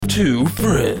two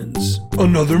friends.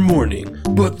 Another morning,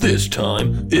 but this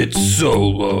time it's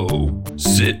solo.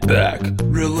 Sit back,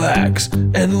 relax,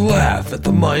 and laugh at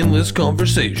the mindless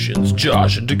conversations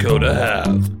Josh and Dakota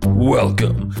have.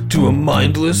 Welcome to a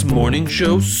Mindless Morning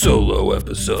Show solo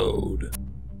episode.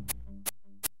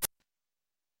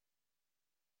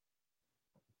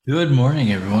 Good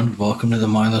morning, everyone. Welcome to the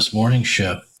Mindless Morning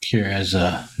Show. Here as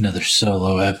another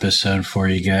solo episode for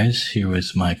you guys. Here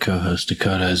with my co-host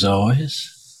Dakota, as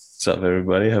always. What's up,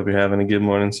 everybody? Hope you're having a good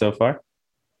morning so far.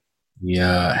 He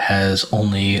has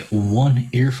only one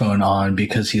earphone on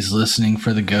because he's listening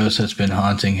for the ghost that's been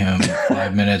haunting him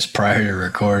 5 minutes prior to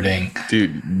recording.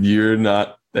 Dude, you're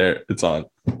not there. It's on.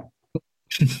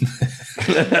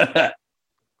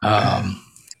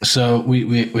 So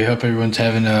we hope everyone's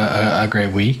having a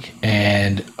great week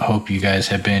and hope you guys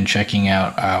have been checking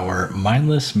out our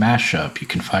Mindless Mashup. You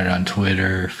can find it on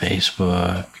Twitter,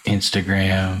 Facebook,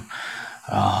 Instagram.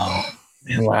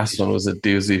 The last one was a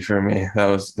doozy for me. That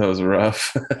was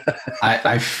rough.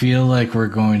 I feel like we're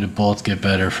going to both get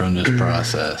better from this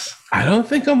process. I don't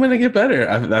think I'm going to get better.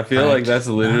 I feel like that's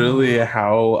literally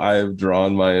how I've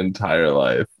drawn my entire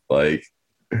life. Like,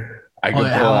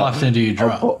 how often do you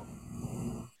draw?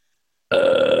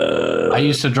 I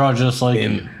used to draw just like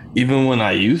you. Even when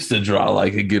I used to draw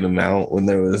like a good amount, when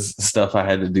there was stuff I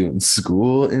had to do in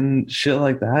school and shit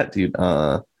like that, dude,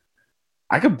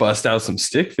 I could bust out some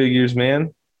stick figures,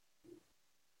 man.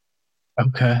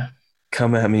 Okay.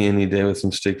 Come at me any day with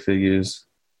some stick figures.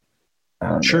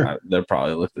 Sure. They'll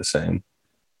probably look the same.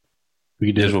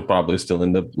 Yours will probably still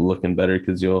end up looking better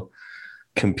because you'll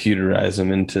computerize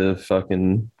them into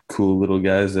fucking cool little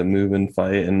guys that move and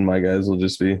fight, and my guys will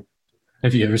just be.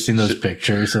 Have you ever seen those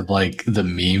pictures of like the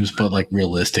memes, but like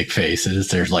realistic faces?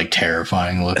 They're like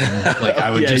terrifying looking. Like I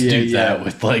would that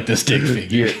with like the stick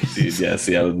figure. Dude, yeah,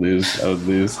 see, I would lose. I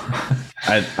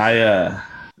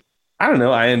don't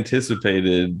know. I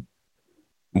anticipated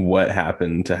what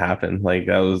happened to happen. Like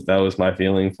that was my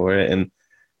feeling for it. And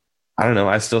I don't know.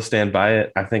 I still stand by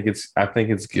it. I think it's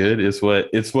good. It's what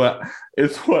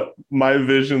my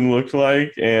vision looked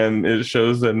like, and it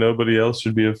shows that nobody else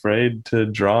should be afraid to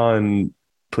draw and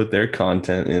put their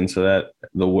content in, so that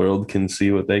the world can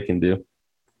see what they can do.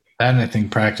 And I think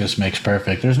practice makes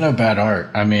perfect. There's no bad art.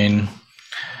 I mean,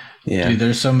 yeah, dude,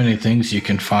 there's so many things you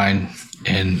can find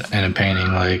in a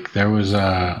painting. Like there was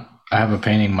I have a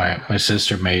painting my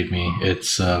sister made me.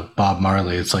 It's Bob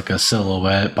Marley. It's like a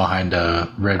silhouette behind a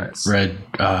red,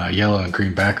 yellow, and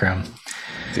green background.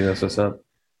 Dude, that's what's up.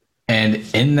 And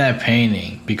in that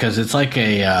painting, because it's like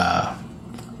a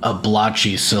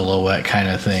blotchy silhouette kind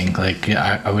of thing. Like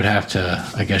I would have to,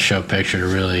 I guess, show a picture to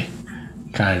really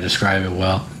kind of describe it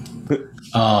well.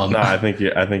 No, I think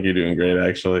you're doing great,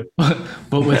 actually.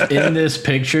 But within this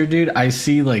picture, dude, I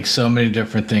see like so many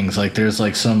different things. Like there's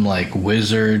like some like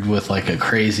wizard with like a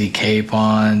crazy cape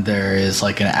on. There is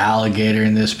like an alligator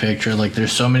in this picture. Like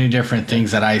there's so many different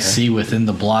things that I see within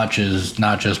the blotches,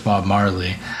 not just Bob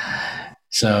Marley.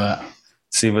 So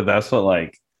see, but that's what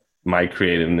like my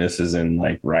creativeness is in,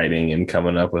 like writing and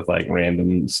coming up with like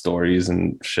random stories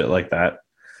and shit like that.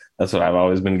 That's what I've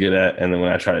always been good at. And then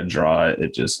when I try to draw it,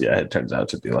 it turns out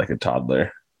to be like a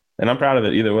toddler. And I'm proud of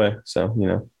it either way.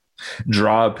 So,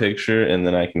 draw a picture and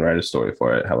then I can write a story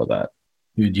for it. How about that?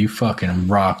 Dude, you fucking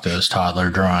rock those toddler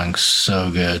drawings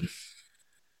so good.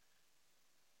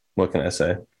 What can I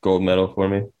say? Gold medal for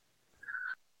me.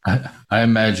 I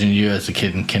imagine you as a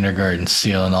kid in kindergarten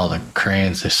stealing all the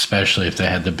crayons, especially if they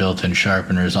had the built-in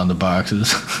sharpeners on the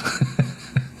boxes.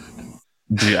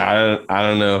 Dude, I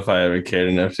don't know if I ever cared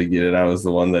enough to get it. I was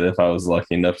the one that if I was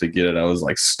lucky enough to get it, I was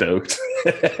like stoked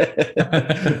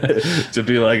to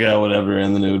be like, oh, whatever.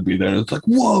 And then it would be there. And it's like,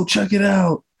 whoa, check it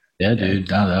out. Yeah, dude.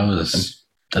 No,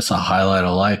 that's a highlight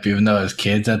of life. Even though as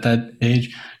kids at that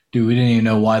age, dude, we didn't even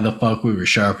know why the fuck we were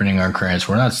sharpening our crayons.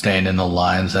 We're not staying in the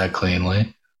lines that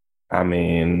cleanly. I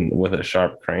mean, with a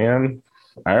sharp crayon,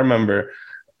 I remember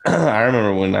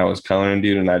when I was coloring,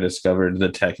 dude, and I discovered the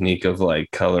technique of like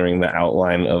coloring the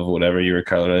outline of whatever you were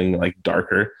coloring like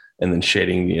darker and then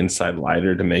shading the inside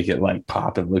lighter to make it like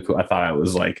pop and look cool. I thought it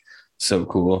was like so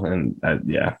cool. And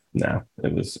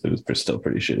it was still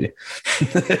pretty shitty.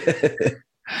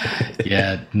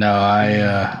 Yeah, no,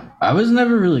 I was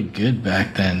never really good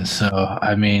back then. So,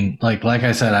 I mean, like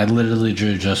I said, I literally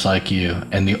drew just like you.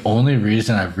 And the only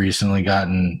reason I've recently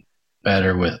gotten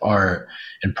better with art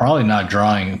and probably not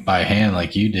drawing by hand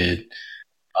like you did,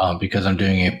 because I'm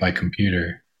doing it by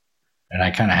computer. And I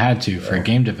kind of had to for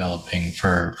game developing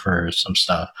for some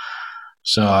stuff.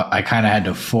 So I kind of had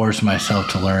to force myself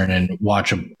to learn and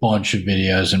watch a bunch of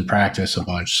videos and practice a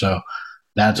bunch. So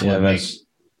that's what makes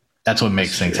That's what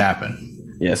makes things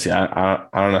happen. Yeah, see, I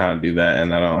don't know how to do that,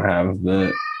 and I don't have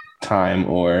the time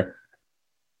or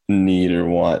need or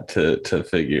want to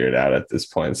figure it out at this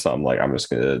point. So I'm like, I'm just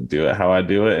gonna do it how I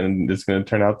do it, and it's gonna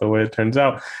turn out the way it turns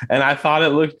out. And I thought it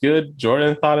looked good.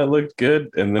 Jordan thought it looked good,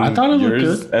 and then I thought it looked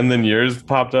good. and then yours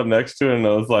popped up next to it, and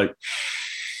I was like,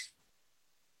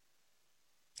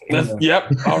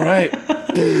 yep, all right.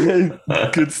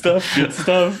 Good stuff. Good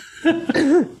stuff.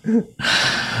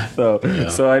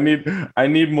 So I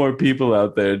need more people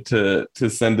out there to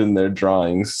send in their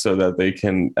drawings so that they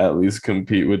can at least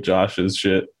compete with Josh's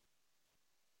shit.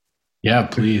 Yeah,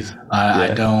 please.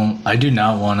 I do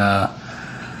not want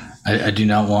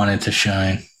it to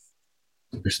shine.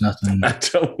 There's nothing. I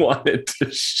don't want it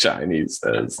to shine, he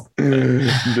says.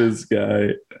 This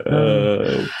guy.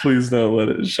 Please don't let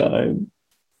it shine.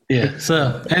 Yeah.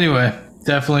 So anyway,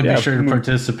 definitely be sure to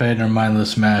participate in our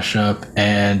mindless mashup,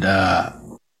 and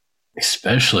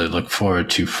especially look forward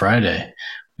to Friday.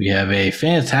 We have a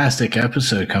fantastic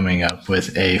episode coming up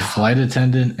with a flight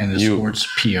attendant and a sports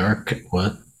PR.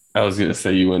 What? I was gonna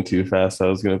say you went too fast. I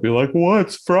was gonna be like,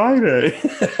 "What's Friday?"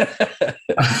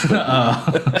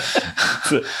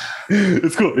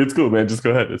 It's cool. It's cool, man. Just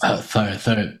go ahead. Sorry.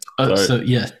 So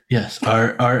yes.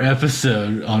 Our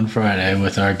episode on Friday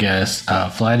with our guest,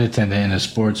 flight attendant and a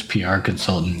sports PR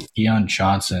consultant, Keon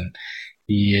Johnson.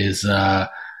 He is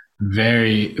a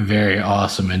very, very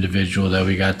awesome individual that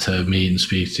we got to meet and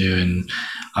speak to, and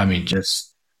I mean,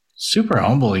 just super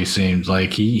humble. He seems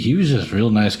like he was just a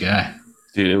real nice guy.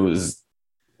 Dude, it was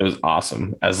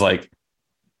awesome. As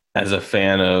a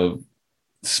fan of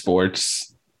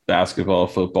sports, basketball,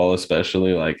 football,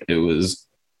 especially, like it was,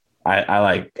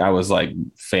 I was like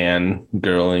fan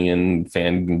girling and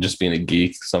fan just being a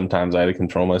geek. Sometimes I had to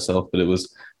control myself, but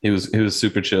he was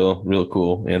super chill, real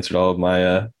cool. Answered all of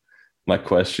my my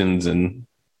questions, and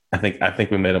I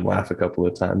think we made him laugh a couple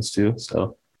of times too.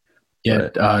 So.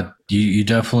 Yeah, you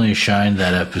definitely shined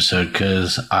that episode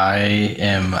because I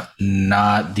am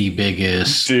not the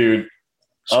biggest dude.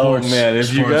 Sports, man,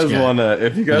 if you guys want to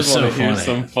hear funny.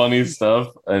 some funny stuff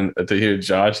and to hear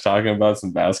Josh talking about some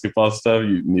basketball stuff,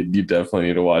 you definitely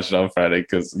need to watch it on Friday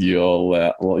because you'll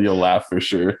laugh for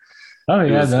sure. Oh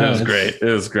yeah, it was great.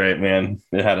 It was great, man.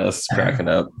 It had us cracking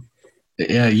up.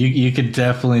 Yeah, you could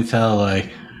definitely tell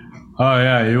like. Oh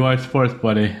yeah, you watch sports,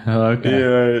 buddy. Okay.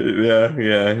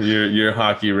 Yeah. Your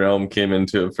hockey realm came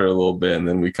into it for a little bit, and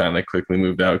then we kind of quickly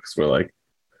moved out because we're like,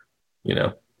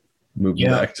 moving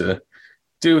back to.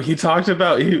 Dude, he talked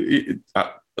about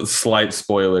slight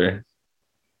spoiler.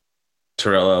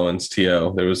 Terrell Owens,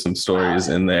 T.O. There was some stories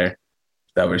in there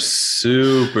that were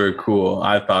super cool.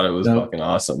 I thought it was fucking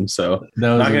awesome. So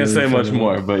not gonna say much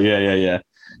more, but yeah.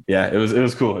 Yeah, it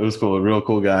was cool. It was cool. A real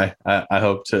cool guy. I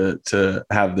hope to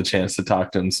have the chance to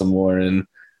talk to him some more and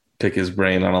pick his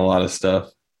brain on a lot of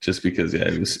stuff. Just because,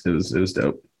 it was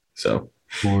dope. So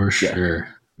for sure,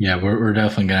 we're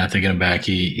definitely gonna have to get him back.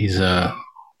 He's a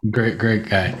great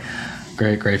guy,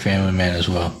 great family man as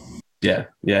well. Yeah.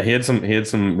 He had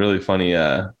some really funny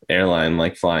airline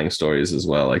like flying stories as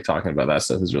well. Like talking about that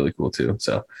stuff is really cool too.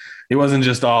 So he wasn't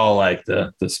just all like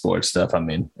the sports stuff. I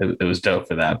mean, it was dope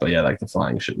for that, but yeah, like the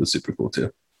flying shit was super cool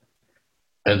too.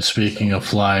 And speaking of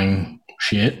flying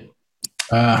shit,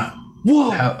 whoa!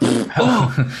 How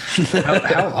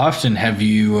often have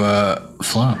you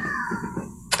flown?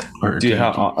 Or do you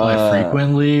fly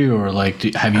frequently, or have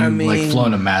you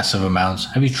flown a massive amounts?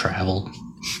 Have you traveled?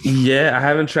 Yeah, I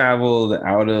haven't traveled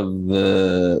out of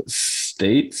the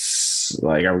States.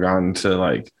 Like I've gone to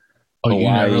like Hawaii. You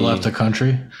never left the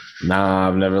country? Nah,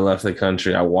 I've never left the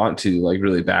country. I want to like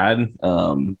really bad.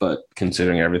 But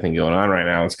considering everything going on right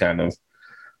now, it's kind of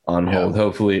on hold.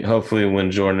 Hopefully when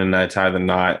Jordan and I tie the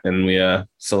knot and we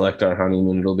select our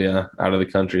honeymoon, it'll be out of the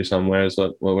country somewhere is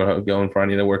what we're going for. I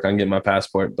need to work on getting my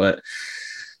passport. But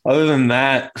other than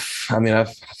that, I mean,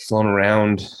 I've flown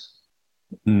around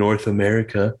North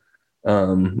America,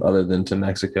 other than to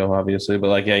Mexico, obviously.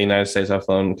 But United States, I've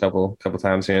flown a couple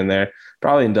times here and there,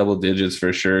 probably in double digits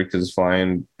for sure, because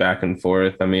flying back and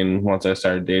forth. I mean, once I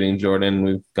started dating Jordan,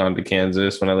 we've gone to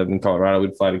Kansas. When I lived in Colorado,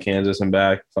 we'd fly to Kansas and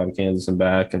back,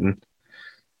 and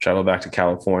travel back to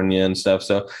California and stuff.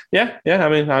 So yeah. I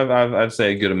mean, I'd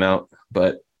say a good amount,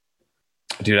 but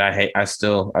dude, I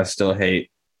still hate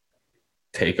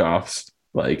takeoffs.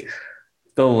 Like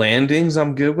the landings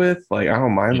I'm good with. Like I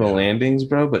don't mind the landings,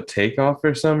 bro, but takeoff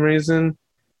for some reason,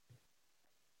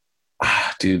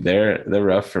 dude, they're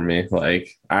rough for me.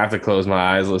 Like I have to close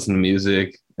my eyes, listen to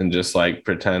music, and just like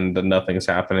pretend that nothing's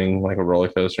happening, like a roller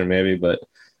coaster maybe, but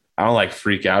I don't like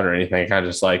freak out or anything. I kind of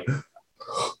just like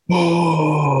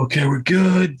oh, okay, we're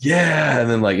good. Yeah. And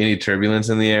then like any turbulence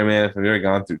in the air, man. If I've ever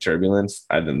gone through turbulence,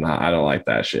 I don't like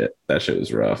that shit. That shit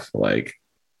was rough. Like,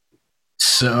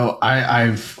 So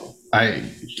I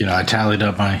tallied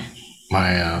up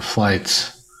my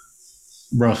flights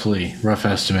rough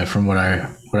estimate from what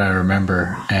I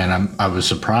remember, and I was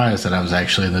surprised that I was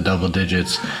actually in the double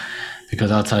digits,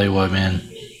 because I'll tell you what, man.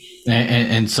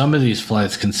 And some of these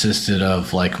flights consisted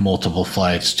of like multiple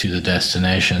flights to the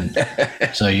destination.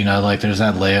 So, like there's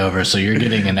that layover. So you're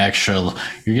getting an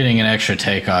extra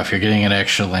takeoff, you're getting an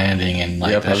extra landing, and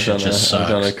like that shit just sucks. I've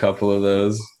done a couple of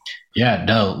those. Yeah,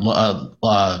 no,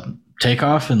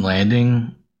 takeoff and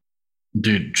landing,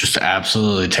 dude, just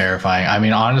absolutely terrifying. I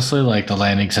mean, honestly, like the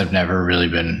landings have never really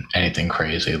been anything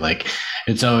crazy. Like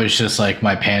it's always just like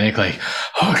my panic, like,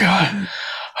 oh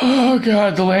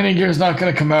god, the landing gear is not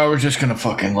gonna come out. We're just gonna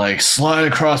fucking like slide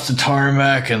across the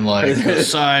tarmac and like go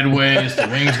sideways. The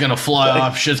wing's gonna fly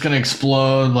off. Shit's gonna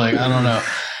explode. Like I don't know.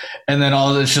 And then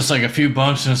it's just like a few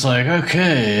bumps, and it's like,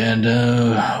 okay, and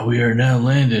we are now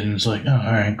landed. And it's like, oh,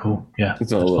 all right, cool, yeah.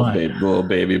 It's a little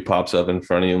baby pops up in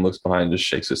front of you and looks behind, just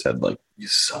shakes his head like, you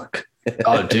suck.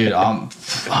 Oh, dude, I'm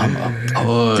a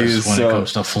puss when it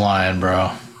comes to flying,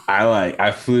 bro.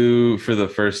 I flew for the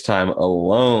first time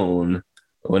alone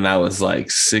when I was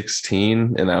like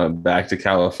 16, and I went back to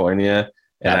California,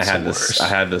 and I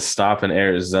had to stop in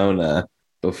Arizona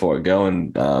before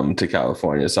going to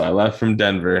California. So I left from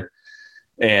Denver,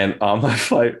 and on my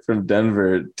flight from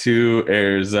Denver to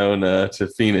Arizona to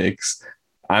Phoenix,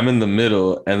 I'm in the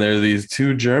middle, and there are these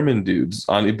two German dudes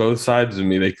on both sides of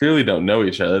me. They clearly don't know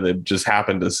each other. They just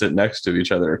happen to sit next to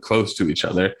each other or close to each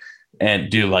other.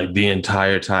 And dude, like the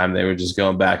entire time they were just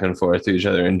going back and forth to each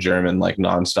other in German, like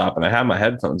nonstop. And I had my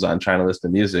headphones on trying to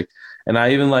listen to music. And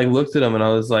I even like looked at them and I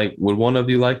was like, would one of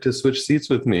you like to switch seats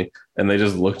with me? And they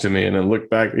just looked at me and then looked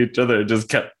back at each other and just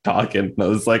kept talking. And I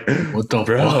was like, what the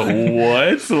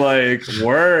fuck? What? Like,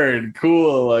 word,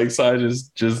 cool. Like, so I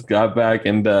just got back,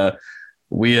 and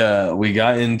we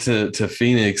got into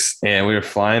Phoenix, and we were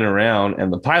flying around,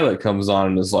 and the pilot comes on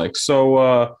and is like,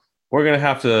 so we're going to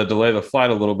have to delay the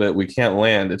flight a little bit. We can't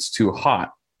land. It's too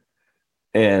hot.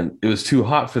 And it was too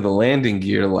hot for the landing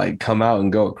gear to like come out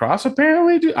and go across,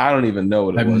 apparently, dude. I don't even know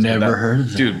what it was. I've never heard of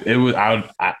that. Dude, it was, I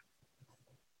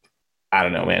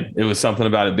don't know, man. It was something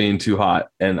about it being too hot.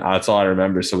 And that's all I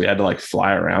remember. So we had to like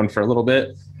fly around for a little bit.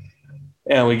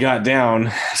 And we got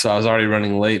down. So I was already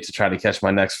running late to try to catch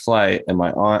my next flight. And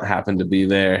my aunt happened to be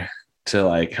there to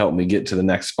like help me get to the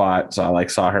next spot. So I like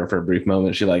saw her for a brief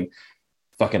moment. She like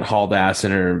fucking hauled ass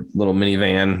in her little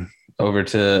minivan over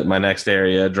to my next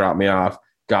area, dropped me off,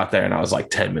 got there, and I was like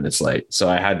 10 minutes late. So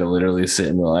I had to literally sit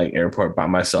in the like airport by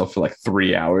myself for like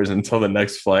 3 hours until the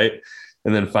next flight.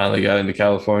 And then finally got into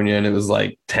California, and it was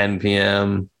like 10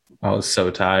 p.m. I was so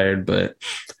tired, but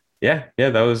yeah,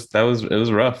 it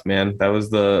was rough, man.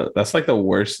 That's like the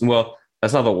worst. Well,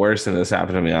 that's not the worst thing that's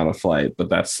happened to me on a flight, but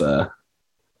that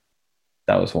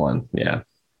was one. Yeah.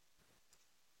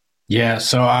 Yeah,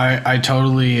 so I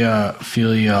totally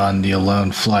feel you on the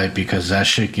alone flight, because that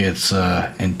shit gets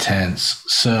intense.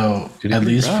 So at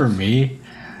least rough for me,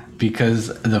 because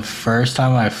the first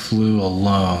time I flew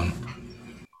alone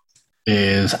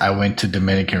is I went to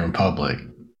Dominican Republic,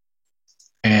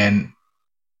 and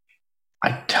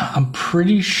I'm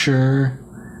pretty sure,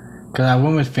 because I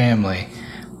went with family,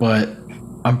 but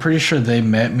I'm pretty sure they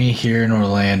met me here in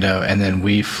Orlando, and then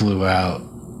we flew out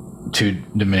to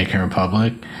Dominican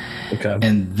Republic. Okay.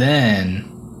 And then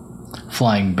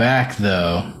flying back,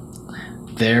 though,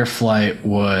 their flight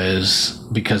was,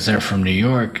 because they're from New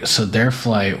York, so their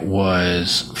flight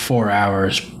was 4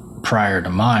 hours prior to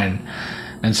mine.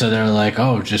 And so they're like,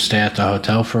 oh, just stay at the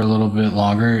hotel for a little bit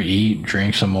longer, eat,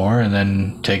 drink some more, and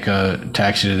then take a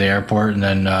taxi to the airport and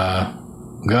then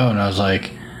go. And I was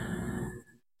like,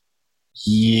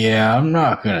 yeah, I'm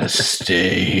not going to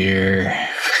stay here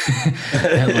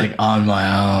like on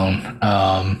my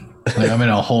own. Like I'm in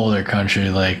a whole other country.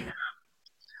 Like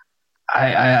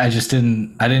I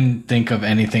didn't think of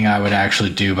anything I would actually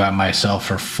do by myself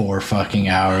for 4 fucking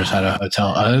hours at a hotel,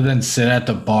 other than sit at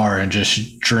the bar and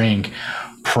just drink,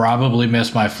 probably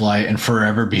miss my flight, and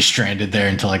forever be stranded there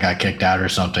until I got kicked out or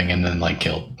something, and then like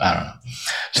killed. I don't know.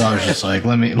 So I was just like,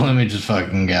 let me just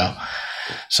fucking go.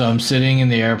 So I'm sitting in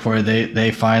the airport.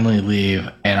 They finally leave,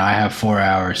 and I have 4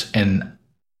 hours, and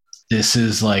this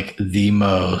is like the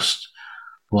most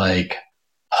like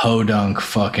hodunk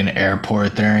fucking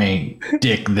airport. There ain't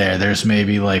dick there. There's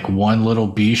maybe like one little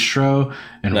bistro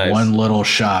and nice. One little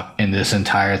shop in this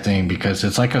entire thing, because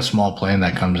it's like a small plane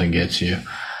that comes and gets you.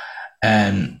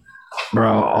 And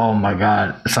Bro, oh my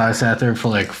God. So I sat there for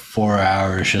like 4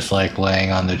 hours just like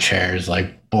laying on the chairs,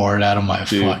 like bored out of my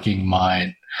fucking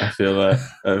mind. I feel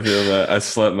that. I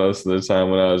slept most of the time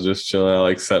when I was just chilling. I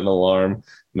like set an alarm,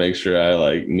 make sure I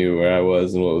like knew where I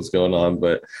was and what was going on.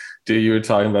 But dude, you were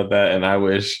talking about that, and I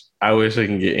wish I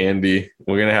can get Andy.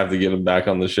 We're gonna have to get him back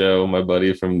on the show, my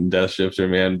buddy from Death Shifter,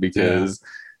 man, because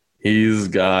he's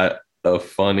got a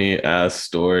funny ass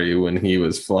story when he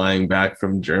was flying back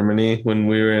from Germany when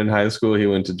we were in high school. He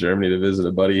went to Germany to visit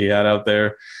a buddy he had out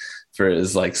there for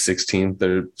his like 16th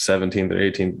or 17th or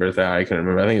 18th birthday. I can't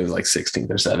remember. I think it was like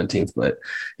 16th or 17th, but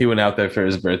he went out there for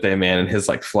his birthday, man. And his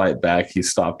like flight back, he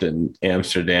stopped in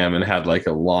Amsterdam and had like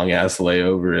a long ass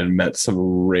layover and met some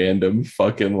random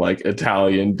fucking like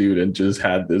Italian dude and just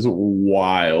had this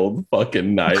wild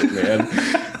fucking night, man.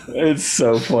 It's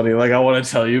so funny. Like I want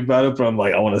to tell you about it, but I'm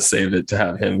like, I want to save it to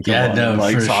have him come on and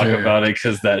like talk about it.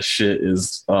 Cause that shit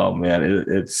is, oh man,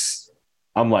 it's,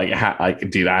 I'm like,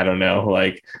 dude, I don't know.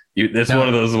 Like it's one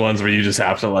of those ones where you just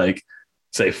have to like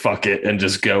say, fuck it and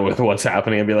just go with what's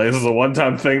happening and be like, this is a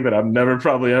one-time thing that I'm never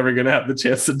probably ever going to have the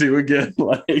chance to do again.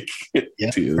 Like,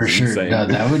 yeah, dude, for sure. No,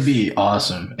 that would be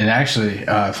awesome. And actually,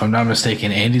 if I'm not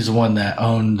mistaken, Andy's the one that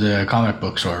owned the comic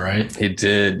book store, right? He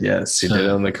did. Yes. He did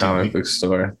own the comic book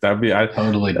store. That'd be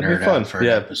totally nerd fun for an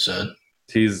episode.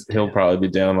 He'll probably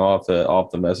be down off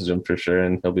the message him for sure.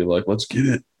 And he'll be like, let's get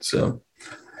it. So,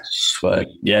 but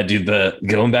yeah, dude,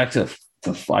 going back to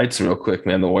the flights real quick,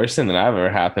 man, the worst thing that I've ever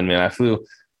happened, man, I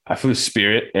flew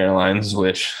Spirit Airlines,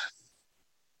 which,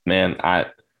 man,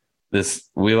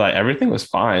 everything was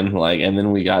fine. Like, and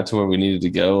then we got to where we needed to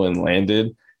go and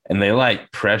landed, and they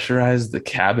like pressurized the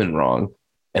cabin wrong.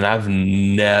 And I've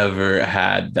never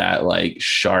had that like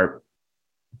sharp,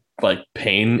 like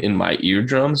pain in my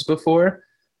eardrums before.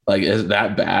 Like, is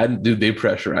that bad? Dude, they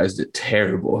pressurized it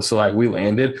terrible. So like we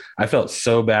landed, I felt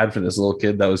so bad for this little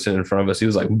kid that was sitting in front of us. He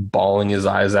was like bawling his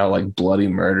eyes out, like bloody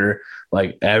murder.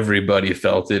 Like everybody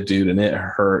felt it, dude. And it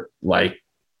hurt like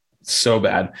so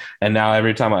bad. And now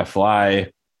every time I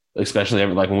fly, especially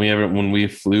when we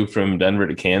flew from Denver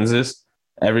to Kansas,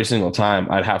 every single time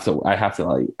I have to like,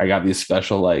 I got these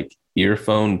special like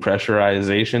earphone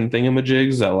pressurization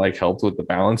thingamajigs that like helped with the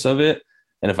balance of it.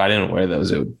 And if I didn't wear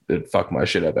those, it'd fuck my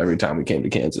shit up every time we came to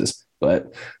Kansas.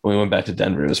 But when we went back to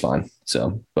Denver, it was fine.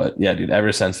 So, but yeah, dude,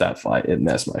 ever since that flight, it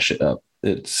messed my shit up.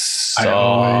 It sucked.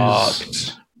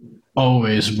 I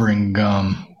always bring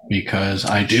gum because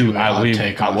I do.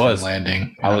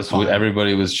 Landing.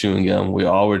 Everybody was chewing gum. We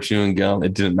all were chewing gum.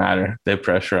 It didn't matter. They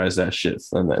pressurized that shit,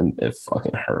 and then it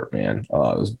fucking hurt, man.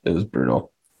 Oh, it was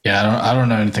brutal. Yeah, I don't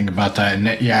know anything about that.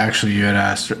 And yeah, actually, you had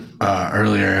asked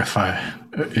earlier if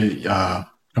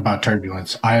about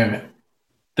turbulence.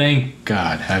 Thank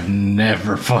God, have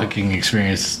never fucking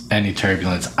experienced any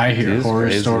turbulence. I hear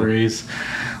horror stories,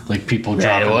 like people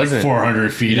dropping like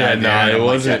 400 feet. Yeah, it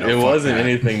wasn't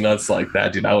anything nuts like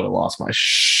that, dude. I would have lost my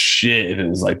shit if it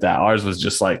was like that. Ours was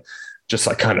just like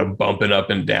kind of bumping up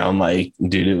and down, like,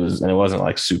 dude, it wasn't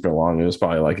like super long. It was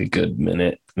probably like a good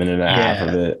minute and a half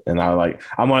of it. And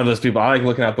I'm one of those people, I like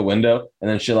looking out the window and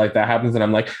then shit like that happens and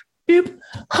I'm like, beep,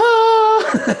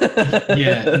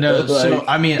 yeah, no. So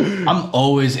I mean, I'm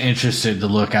always interested to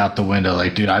look out the window.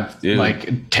 Like, dude,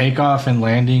 like takeoff and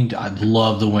landing. I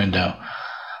love the window.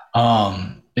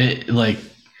 I'm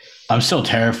still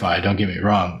terrified. Don't get me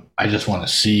wrong. I just want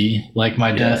to see like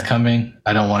my death coming.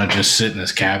 I don't want to just sit in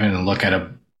this cabin and look at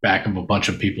a back of a bunch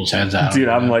of people's heads out. Dude,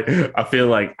 I'm like, I feel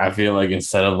like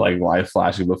instead of like life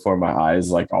flashing before my eyes,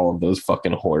 like all of those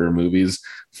fucking horror movies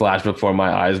flash before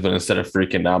my eyes, but instead of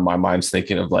freaking out, my mind's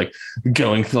thinking of like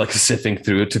going through, like sifting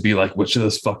through it to be like, which of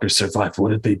those fuckers survived? What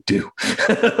did they do?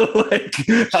 Like,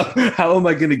 how am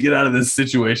I going to get out of this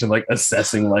situation? Like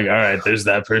assessing, like, all right, there's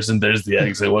that person, there's the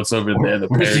exit, what's over there? The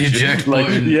parachute. Like,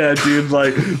 yeah, dude,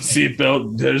 like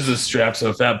seatbelt, there's the strap, so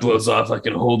if that blows off, I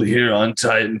can hold it here on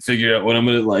tight and figure out what I'm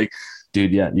gonna like.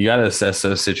 Dude, yeah, you got to assess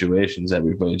those situations,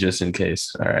 everybody, just in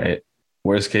case. All right,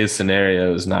 worst case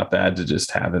scenario is not bad to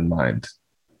just have in mind.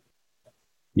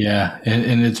 Yeah,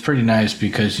 and it's pretty nice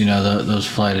because, you know, those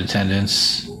flight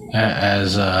attendants,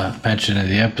 as mentioned in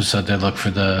the episode, they look for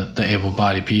the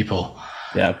able-bodied people.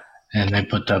 Yeah. And they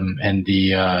put them in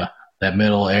the that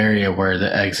middle area where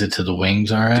the exit to the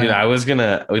wings are at. Dude, I was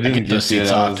gonna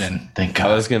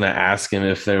ask him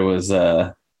if there was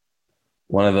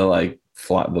one of the like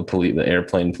the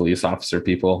airplane police officer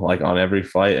people like on every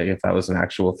flight, like if that was an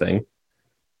actual thing.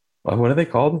 What are they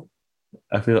called?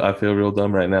 I feel real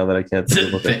dumb right now that I can't think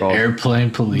of what they're called.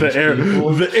 Airplane police.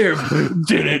 Airplane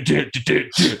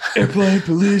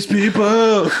police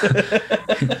people.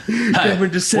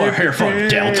 We're here from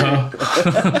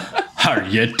Delta. Are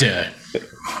you dead?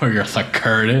 Or your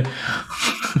security?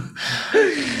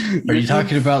 Are you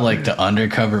talking about like the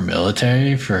undercover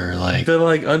military for like the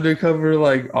like undercover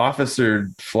like officer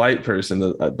flight person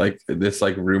that like this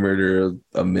like rumored or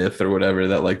a myth or whatever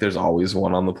that like there's always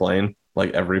one on the plane,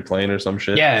 like every plane or some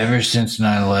shit? yeah, ever since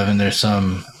 9/11 there's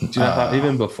some Dude, I thought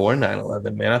even before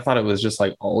 9/11, man, I thought it was just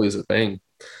like always a thing.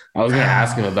 I was gonna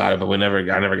ask him about it, but I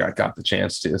never got the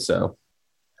chance to. So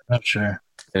not sure.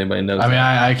 if anybody knows, I mean,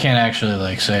 I can't actually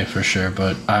like say for sure,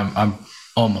 but I'm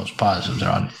almost positive they're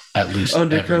on at least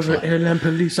undercover airline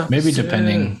police officer. Maybe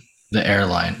depending the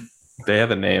airline. They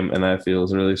have a name, and I feel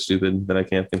is really stupid that I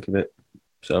can't think of it.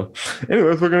 So,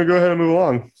 anyways, we're gonna go ahead and move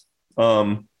along.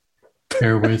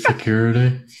 Airway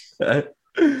security.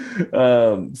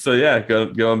 So yeah,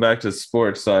 going back to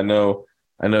sports. So I know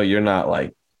you're not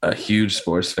like a huge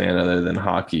sports fan other than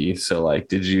hockey. So like,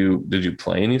 did you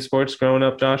play any sports growing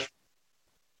up, Josh?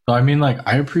 So I mean, like,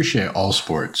 I appreciate all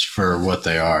sports for what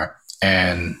they are,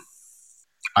 and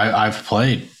I've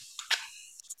played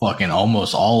fucking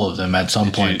almost all of them at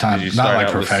some point in time. Not like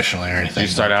professionally or anything. Did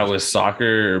you start out with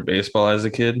soccer or baseball as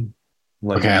a kid?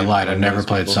 Like, okay, I lied. I never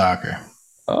played soccer.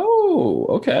 Oh,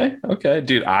 okay,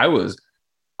 dude. I was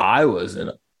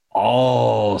an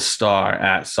all-star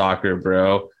at soccer,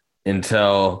 bro,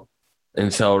 until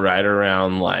right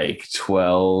around like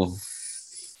 12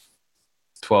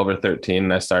 or 13,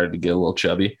 and I started to get a little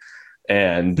chubby,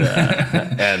 and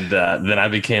then I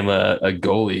became a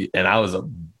goalie, and I was a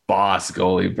boss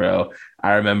goalie, bro.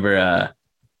 I remember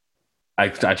I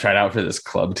tried out for this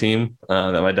club team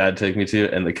that my dad took me to,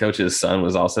 and the coach's son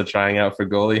was also trying out for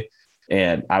goalie,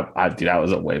 and I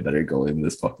was a way better goalie than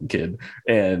this fucking kid,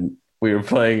 and we were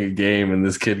playing a game, and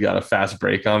this kid got a fast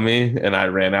break on me, and I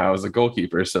ran out. I was a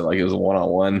goalkeeper, so like it was a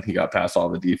 1-on-1. He got past all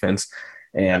the defense,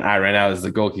 and I ran out as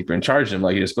the goalkeeper and charged him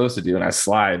like you're supposed to do, and I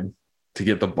slide to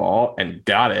get the ball and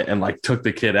got it and like took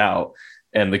the kid out.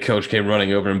 And the coach came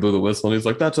running over and blew the whistle, and he's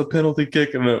like, "That's a penalty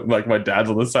kick." And like my dad's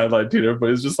on the sideline too.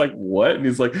 Everybody's just like, "What?" And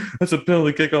he's like, "That's a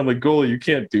penalty kick on the goalie. You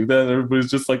can't do that." And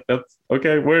everybody's just like, "That's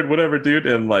okay, word, whatever, dude."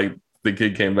 And like the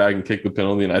kid came back and kicked the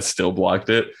penalty, and I still blocked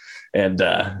it. And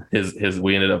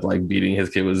we ended up like beating. His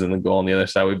kid was in the goal on the other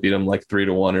side. We beat him like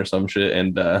 3-1 or some shit.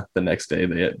 And the next day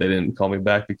they didn't call me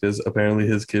back because apparently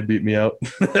his kid beat me out.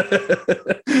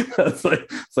 it's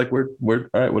like we're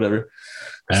all right, whatever.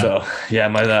 Yeah. So yeah,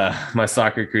 my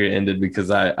soccer career ended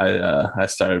because I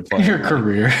started playing. Your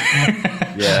career.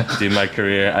 Yeah, dude, my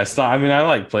career. I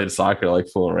like played soccer like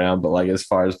fooling around, but like as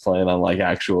far as playing on like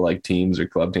actual like teams or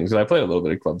club teams, because I played a little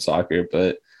bit of club soccer,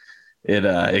 but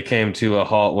it came to a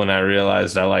halt when I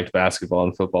realized I liked basketball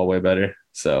and football way better.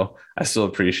 So I still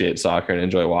appreciate soccer and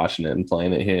enjoy watching it and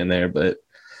playing it here and there, but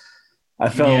I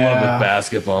fell in love with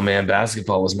basketball, man.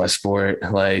 Basketball was my sport,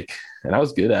 like, and I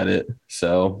was good at it.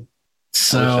 So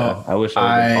I wish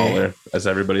I was taller, as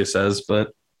everybody says,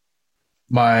 but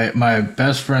my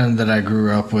best friend that I grew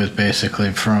up with,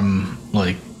 basically from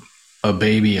like a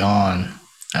baby on,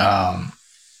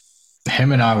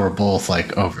 him and I were both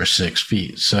like over 6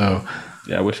 feet. So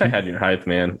yeah, I wish I had your height,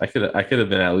 man. I could have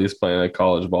been at least playing like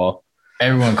college ball.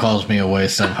 Everyone calls me a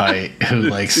waste of height who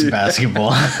likes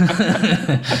basketball.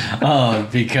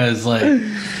 Because like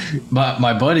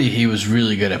my buddy, he was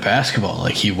really good at basketball.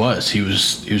 Like he was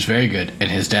very good,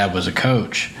 and his dad was a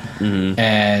coach. Mm-hmm.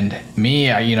 And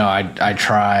me, I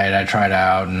tried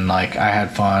out, and like I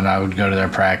had fun. I would go to their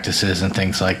practices and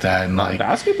things like that. And like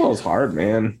basketball is hard,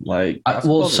 man. Like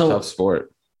basketball is a tough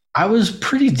sport. I was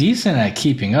pretty decent at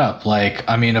keeping up. Like,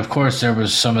 I mean, of course, there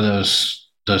was some of those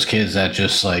kids that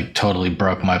just like totally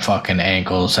broke my fucking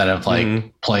ankles that have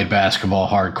like played basketball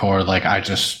hardcore. Like I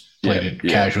just played it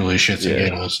casually, shits and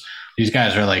giggles. These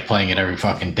guys are like playing it every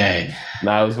fucking day.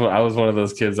 No, I was one of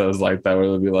those kids that was like that, where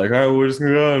they'll be like, "All right, we're just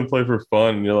gonna go out and play for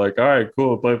fun." And you're like, "All right,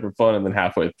 cool, play for fun." And then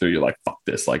halfway through, you're like, "Fuck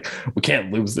this! Like, we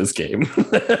can't lose this game."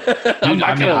 I'm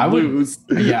not gonna lose.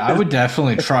 I would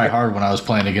definitely try hard when I was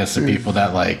playing against the people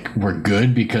that like were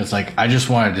good, because like I just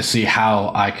wanted to see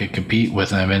how I could compete with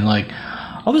them. And like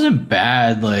I wasn't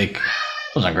bad, like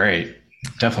wasn't great.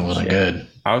 Definitely wasn't good.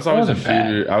 I was always a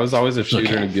shooter. I was always a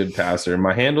shooter and a good passer.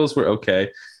 My handles were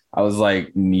okay. I was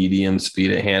like medium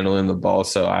speed at handling the ball,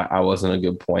 so I wasn't a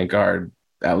good point guard,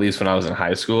 at least when I was in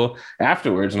high school.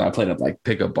 Afterwards, when I played up like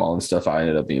pickup ball and stuff, I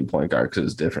ended up being point guard because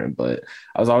it's different. But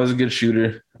I was always a good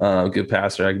shooter, good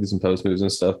passer. I could do some post moves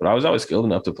and stuff, but I was always skilled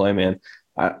enough to play, man.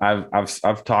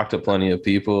 I've talked to plenty of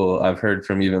people. I've heard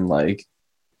from even like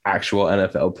actual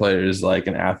NFL players, like,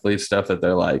 and athlete stuff, that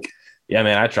they're like, Yeah,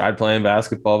 man, I tried playing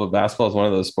basketball, but basketball is one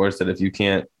of those sports that if you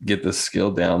can't get the skill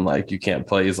down, like you can't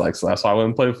play. He's like, so that's why I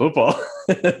wouldn't play football.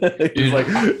 he's Dude, like,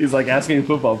 he's like asking a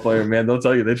football player, man. They'll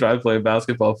tell you they tried playing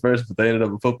basketball first, but they ended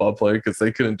up a football player because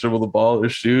they couldn't dribble the ball or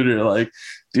shoot or like,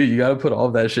 dude, you got to put all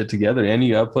of that shit together, and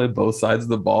you got to play both sides of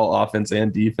the ball, offense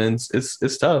and defense.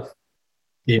 It's tough.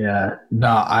 yeah, no,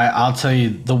 I'll tell you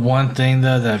the one thing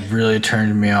though that really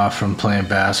turned me off from playing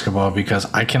basketball,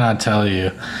 because I cannot tell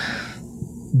you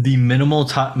the minimal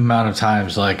amount of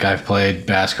times like I've played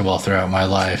basketball throughout my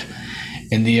life,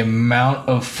 and the amount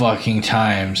of fucking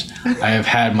times I have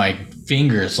had my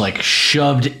fingers like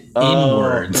shoved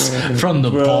inwards from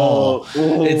the ball.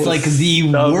 It's like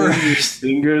the worst.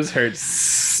 Fingers hurt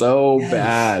so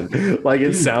bad. Like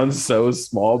it sounds so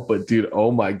small, but dude,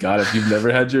 oh my god, if you've never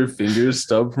had your fingers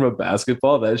stubbed from a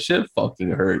basketball, that shit fucking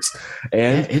hurts.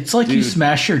 And it's like dude, you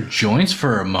smash your joints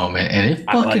for a moment and it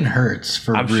fucking hurts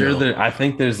for I'm real. sure that I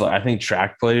think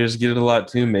track players get it a lot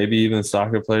too, maybe even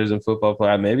soccer players and football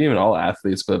players, maybe even all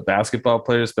athletes, but basketball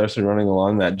players, especially running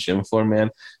along that gym floor, man,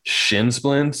 shin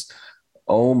splints.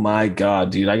 Oh my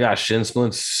god, dude! I got shin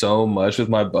splints so much with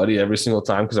my buddy every single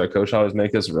time because our coach always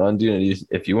make us run, dude. And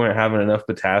if you weren't having enough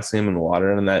potassium and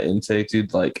water in that intake,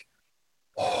 dude, like,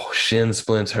 shin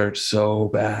splints hurt so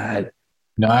bad.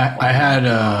 No, I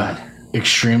had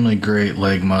extremely great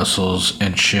leg muscles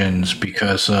and shins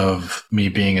because of me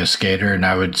being a skater, and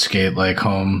I would skate like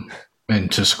home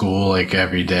and to school like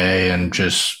every day and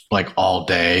just like all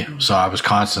day. So I was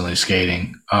constantly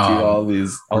skating. Dude, all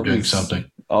these something.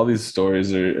 All these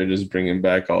stories are just bringing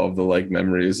back all of the like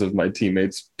memories of my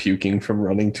teammates puking from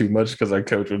running too much because our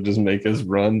coach would just make us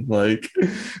run. Like,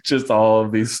 just all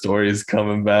of these stories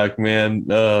coming back, man.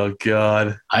 Oh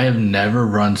god, I have never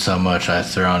run so much I've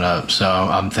thrown up, so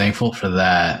I'm thankful for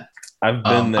that. I've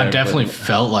been there. I definitely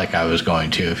felt like I was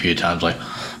going to a few times, like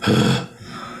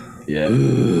yeah,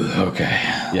 okay,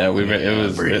 yeah. There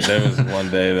was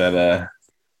one day that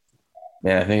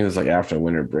man, I think it was like after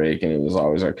winter break, and it was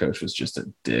always our coach was just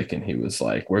a dick, and he was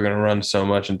like, "We're gonna run so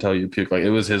much until you puke." Like it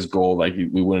was his goal. Like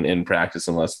we wouldn't end practice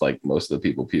unless like most of the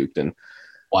people puked. And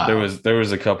wow. There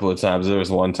was a couple of times. There was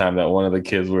one time that one of the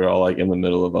kids, we were all like in the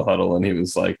middle of a huddle, and he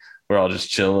was like, we're all just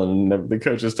chilling, and the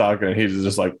coach is talking, and he's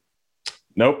just like,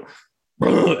 "Nope."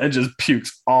 And just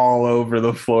pukes all over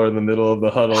the floor in the middle of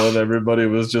the huddle, and everybody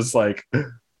was just like,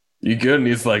 "You good?" And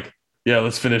he's like, "Yeah,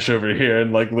 let's finish over here."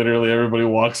 And like literally everybody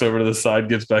walks over to the side,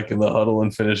 gets back in the huddle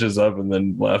and finishes up, and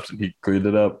then left, and he cleaned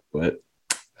it up. But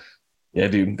yeah,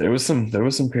 dude, there was some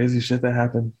crazy shit that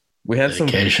happened. We had some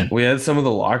of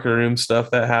the locker room stuff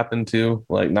that happened too.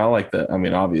 Like not like that. I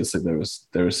mean, obviously there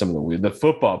was some of the weird. The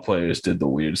football players did the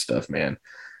weird stuff, man.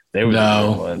 They were the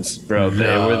weird ones, bro.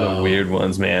 They were the weird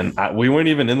ones, man. We weren't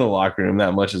even in the locker room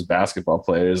that much as basketball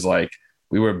players. Like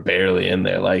we were barely in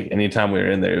there. Like anytime we were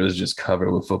in there, it was just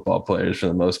covered with football players for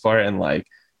the most part. And like,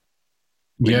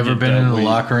 you ever been in the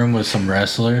locker room with some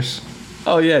wrestlers?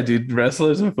 Oh yeah, dude.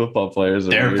 Wrestlers and football players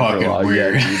they're fucking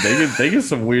weird. Yeah, dude. They get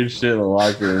some weird shit in the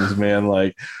locker rooms, man.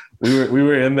 Like we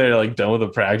were in there like done with the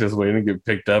practice, waiting to get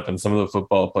picked up, and some of the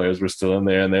football players were still in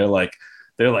there, and they're like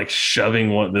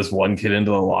shoving this one kid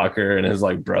into the locker, and his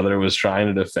like brother was trying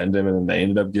to defend him, and then they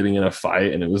ended up getting in a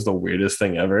fight, and it was the weirdest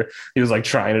thing ever. He was like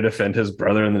trying to defend his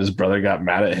brother, and then his brother got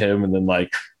mad at him, and then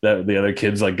like the other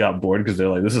kids like got bored because they're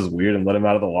like, this is weird, and let him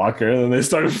out of the locker, and then they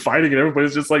started fighting, and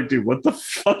everybody's just like, dude, what the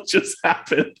fuck just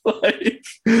happened? Like,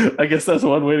 I guess that's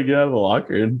one way to get out of the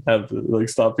locker and have to like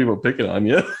stop people picking on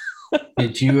you.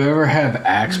 Did you ever have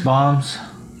axe bombs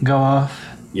go off?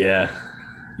 Yeah.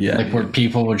 Like where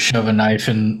people would shove a knife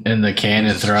in the can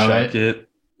and throw it.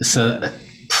 So,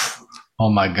 oh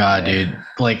my god, dude!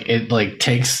 Like it like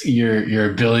takes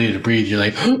your ability to breathe. You're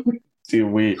like,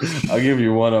 dude. I'll give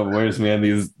you one of worse, man.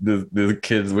 The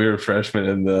kids. We were freshmen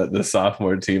in the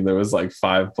sophomore team. There was like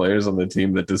 5 players on the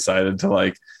team that decided to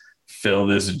like fill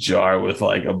this jar with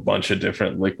like a bunch of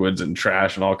different liquids and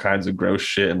trash and all kinds of gross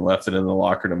shit, and left it in the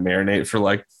locker to marinate for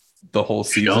like the whole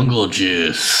season. Jungle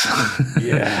juice.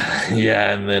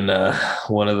 yeah. And then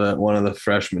one of the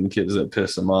freshman kids that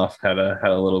pissed him off had a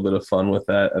little bit of fun with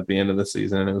that at the end of the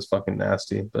season, and it was fucking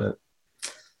nasty. But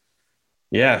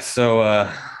yeah, so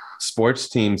sports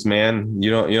teams, man,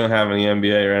 you don't have any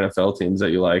NBA or NFL teams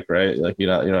that you like, right? Like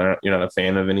you're not a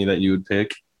fan of any that you would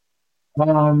pick.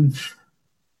 So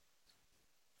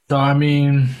I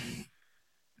mean,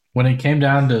 when it came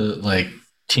down to like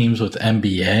teams with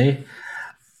NBA,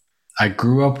 I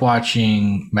grew up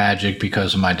watching Magic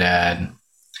because of my dad.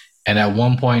 And at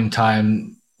one point in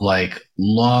time, like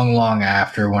long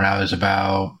after, when I was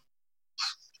about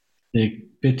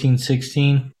 15,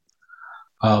 16,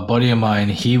 A buddy of mine,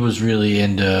 he was really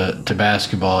into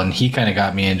basketball, and he kind of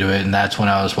got me into it. And that's when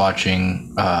I was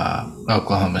watching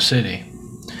Oklahoma City.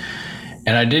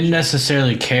 And I didn't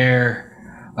necessarily care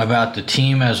about the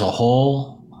team as a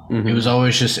whole. Mm-hmm. It was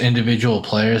always just individual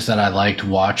players that I liked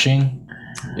watching.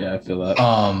 Yeah, I feel that.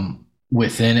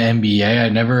 Within NBA, I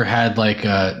never had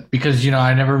because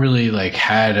I never really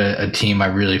had a team I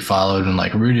really followed and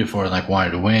rooted for and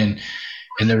wanted to win.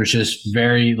 And there was just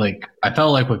very I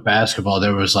felt like with basketball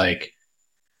there was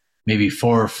maybe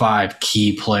 4 or 5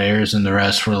 key players and the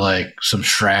rest were some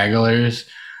stragglers.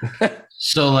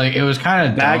 So it was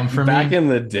kind of dumb for me. Back in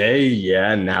the day,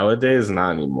 yeah. Nowadays,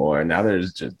 not anymore. Now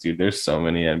there's so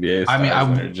many NBA stars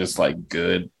that are just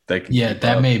good.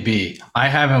 That may be. I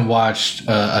haven't watched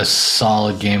a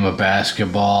solid game of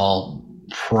basketball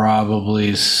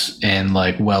probably in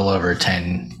well over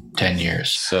 10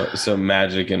 years. So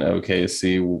Magic and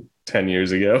OKC 10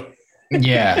 years ago.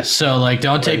 Yeah, so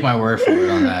don't take my word for it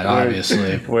on that,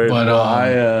 obviously.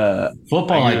 But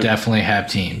football, I definitely have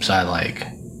teams I like.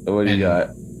 What do you got?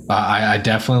 I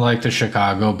definitely like the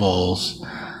Chicago Bulls.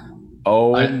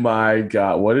 Oh my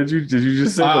God! What did you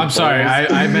just say? I'm sorry,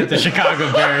 I meant the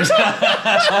Chicago Bears.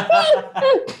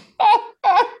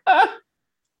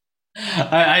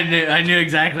 I knew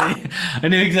exactly.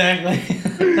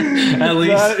 At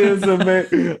least that is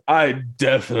amazing. I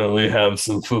definitely have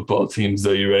some football teams.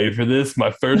 Though, you ready for this?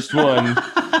 My first one.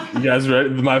 You guys ready?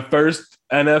 My first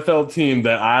NFL team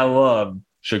that I love.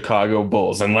 Chicago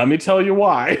Bulls, and let me tell you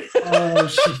why.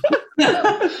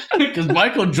 Because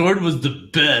Michael Jordan was the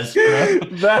best, bro.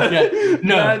 That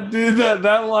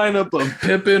lineup of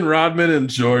Pippen, Rodman, and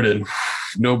Jordan,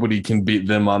 nobody can beat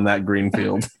them on that green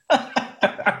field.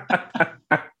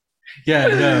 Yeah,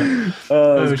 no.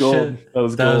 That was gold.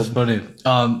 That was funny.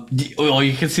 Well,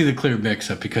 you can see the clear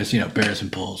mix-up because Bears and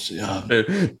Bulls.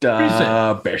 Bears.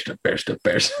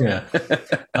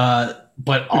 Yeah.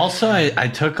 But also, I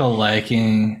took a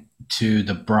liking to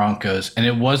the Broncos, and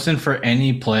it wasn't for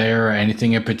any player or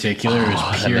anything in particular. It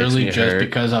was purely just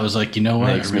because I was like, you know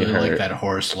what? I really like that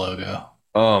horse logo.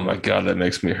 Oh my God, that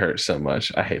makes me hurt so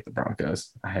much. I hate the Broncos.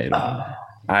 I hate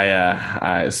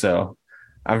them. So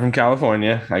I'm from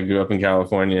California. I grew up in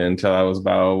California until I was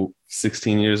about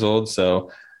 16 years old. So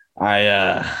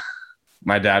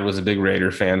my dad was a big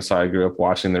Raider fan, so I grew up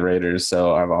watching the Raiders.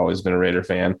 So I've always been a Raider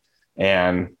fan.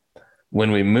 And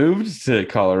when we moved to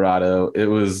Colorado, it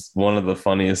was one of the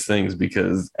funniest things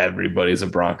because everybody's a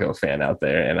Bronco fan out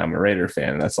there, and I'm a Raider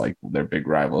fan. That's they're big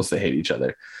rivals. They hate each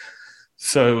other.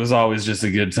 So it was always just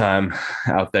a good time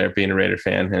out there being a Raider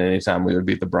fan. And anytime we would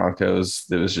beat the Broncos,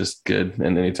 it was just good.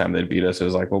 And anytime they'd beat us, it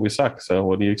was well, we suck. So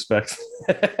what do you expect?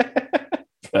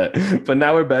 But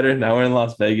now we're better. Now we're in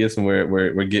Las Vegas and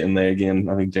we're getting there again.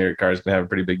 I think Derek Carr's gonna have a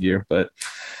pretty big year. But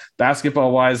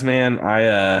basketball wise, man,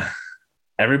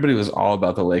 everybody was all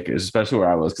about the Lakers, especially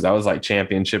where I was, because I was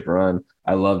championship run.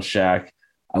 I loved Shaq.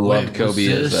 I loved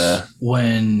Kobe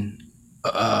when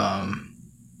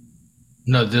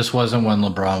no, this wasn't when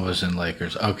LeBron was in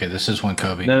Lakers. Okay, this is when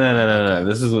Kobe. No.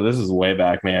 This is way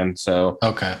back, man. So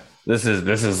okay, this is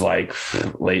late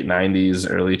 90s,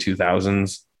 early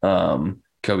 2000s.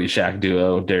 Kobe Shaq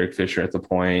duo, Derek Fisher at the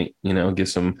point. Get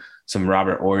some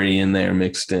Robert Horry in there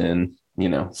mixed in.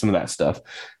 Some of that stuff.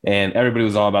 And everybody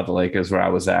was all about the Lakers where I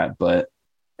was at, but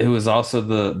it was also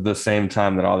the same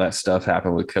time that all that stuff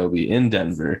happened with Kobe in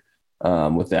Denver,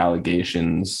 with the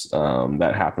allegations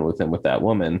that happened with him with that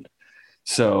woman.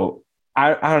 So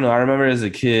I don't know. I remember as a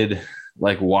kid,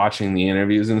 watching the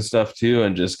interviews and stuff too,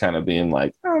 and just kind of being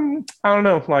I don't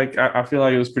know. I feel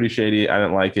like it was pretty shady. I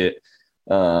didn't like it.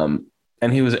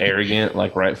 And he was arrogant,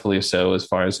 rightfully so, as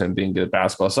far as him being good at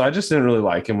basketball. So I just didn't really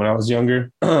like him when I was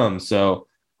younger. So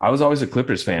I was always a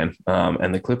Clippers fan,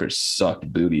 and the Clippers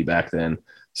sucked booty back then.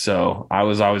 So I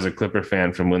was always a Clipper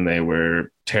fan from when they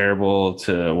were terrible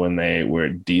to when they were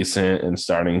decent and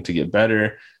starting to get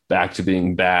better, back to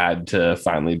being bad to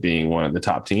finally being one of the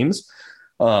top teams.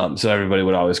 So everybody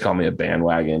would always call me a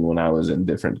bandwagon when I was in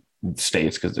different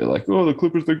states because they're like, oh, the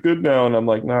Clippers are good now. And I'm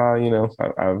like, nah,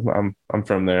 I'm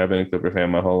from there. I've been a Clipper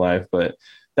fan my whole life. But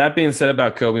that being said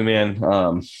about Kobe, man,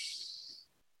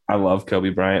 I love Kobe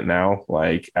Bryant now.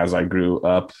 As I grew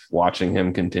up watching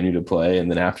him continue to play,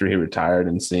 and then after he retired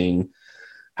and seeing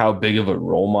how big of a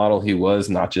role model he was,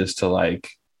 not just to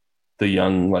the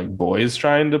young boys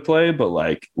trying to play, but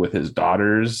with his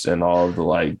daughters and all of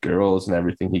the girls and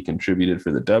everything he contributed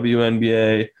for the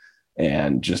WNBA.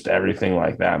 And just everything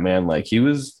like that, man. He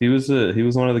was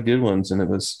one of the good ones, and it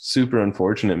was super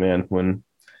unfortunate, man, when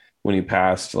he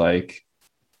passed.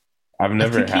 I've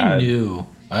never had. He knew.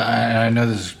 I know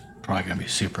this is probably gonna be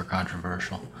super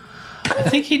controversial. I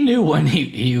think he knew when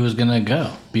he was gonna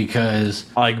go because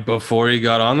Like before he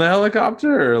got on the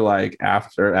helicopter, or like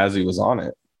after as he was on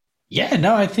it. yeah,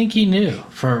 no, I think he knew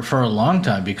for a long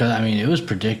time because I mean it was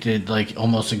predicted like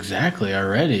almost exactly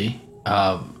already.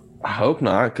 I hope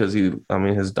not, because I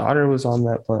mean, his daughter was on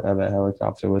that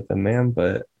helicopter with the man,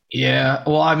 but Yeah,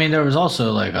 well, I mean there was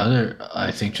also like other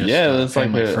I think just yeah, it's like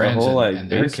family a friends whole like and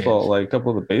their baseball, kids. like a couple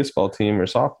of the baseball team or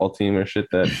softball team or shit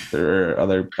that there are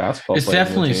other basketball It's players in the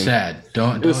definitely team. sad.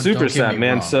 It was super Don't get sad, me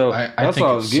man. wrong. So I that's what think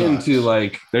I it was getting to. sucks.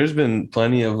 Like, there's been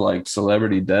plenty of like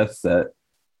celebrity deaths that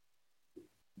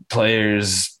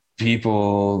players,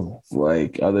 people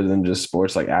like other than just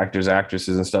sports, like actors,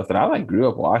 actresses, and stuff that I like grew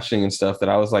up watching and stuff that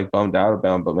I was like bummed out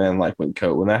about. But man, like when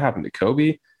that happened to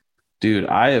Kobe, dude,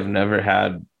 I have never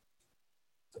had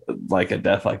like a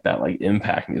death like that like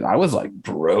impact me. I was like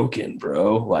broken,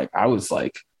 bro. Like I was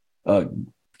like a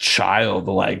child,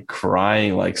 like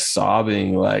crying, like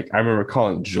sobbing. Like I remember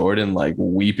calling Jordan, like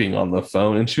weeping on the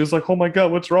phone, and she was like, "Oh my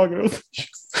god, what's wrong?" I was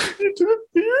like, "You didn't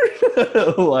hear?"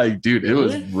 Like, dude, it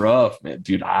was Really? rough, man.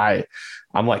 Dude, I'm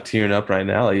like tearing up right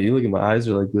now. Like you look at my eyes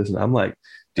are like this, and I'm like,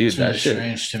 dude, That's that really shit.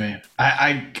 strange to me.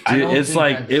 I Dude, don't it's think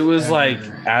like it I've was like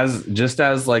ever.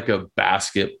 as like a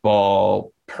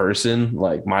basketball person,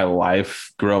 like my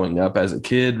life growing up as a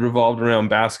kid revolved around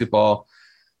basketball.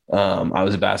 I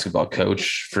was a basketball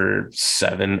coach for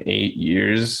 7, 8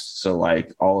 years. So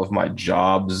like all of my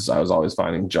jobs, I was always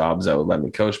finding jobs that would let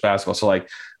me coach basketball. So like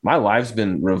my life's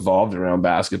been revolved around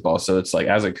basketball. So it's like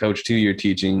as a coach too, you're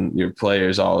teaching your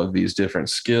players all of these different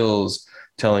skills,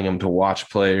 telling them to watch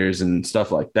players and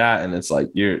stuff like that. And it's like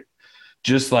you're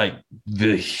just like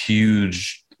the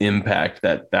huge impact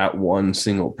that one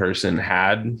single person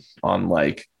had on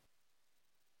like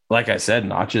I said,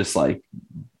 not just like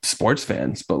sports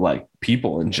fans, but like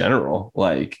people in general.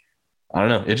 Like I don't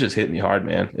know, it just hit me hard,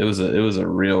 man. It was a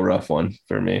real rough one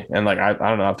for me. And like I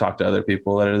don't know, I've talked to other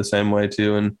people that are the same way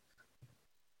too, and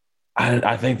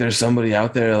I think there's somebody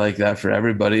out there like that for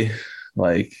everybody,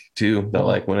 like too, that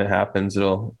like Well, when it happens,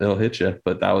 it'll hit you.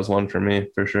 But that was one for me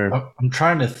for sure. I'm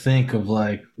trying to think of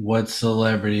like what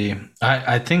celebrity.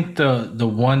 I think the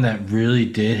one that really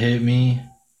did hit me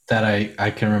that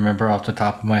I can remember off the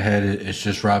top of my head is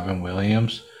just Robin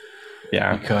Williams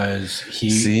Yeah. because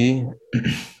See,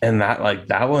 and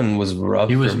that one was he rough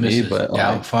for was me, Mrs. but like,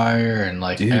 Doubtfire and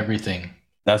like dude, everything.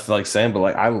 that's like saying, but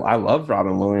like I love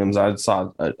Robin Williams. I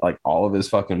saw like all of his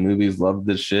fucking movies, loved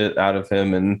the shit out of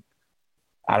him, and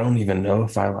I don't even know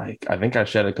if I think I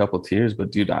shed a couple tears,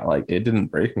 but dude, I like it didn't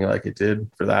break me like it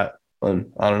did for that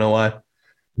one. I don't know why.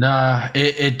 Nah,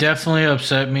 it definitely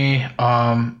upset me.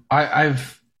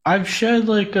 I've shed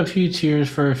like a few tears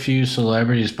for a few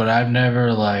celebrities, but I've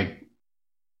never like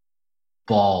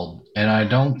bawled, and I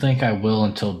don't think I will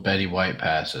until Betty White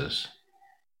passes.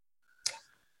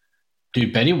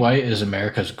 Dude, Betty White is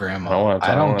America's grandma. I I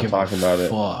don't don't want to give a talk about it.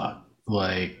 fuck.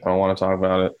 Like, I don't want to talk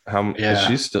about it. How is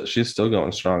yeah, she's still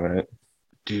going strong, right?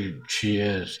 dude, she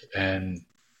is, and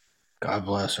God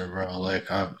bless her, bro. Like,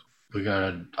 we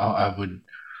gotta.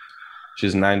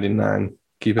 She's 99.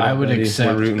 Keep it I up, would Betty. We're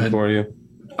accept. rooting for you.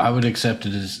 I would accept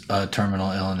it as a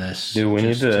terminal illness, Dude,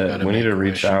 just to go to we need make to a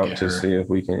reach wish and out get to her. see if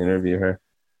we can interview her.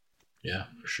 Yeah,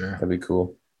 for sure. That'd be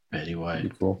cool. Betty That'd White, be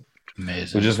cool. We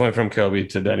amazing. just went from Kobe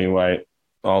to Betty White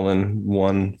all in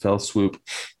one fell swoop.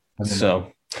 I mean,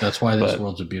 So, that's why this but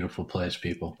world's a beautiful place,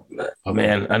 people. man, Open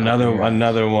your eyes.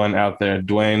 another one out there.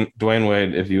 Dwayne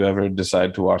Wade, if you ever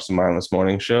decide to watch the Mindless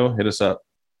Morning Show, hit us up.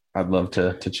 I'd love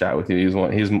to chat with you. He's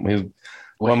one of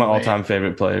my Wait. all-time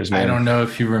favorite players, I man. don't know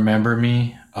if you remember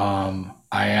me. I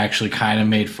actually kind of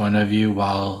made fun of you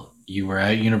while you were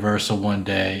at Universal one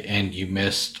day and you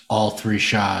missed all three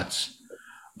shots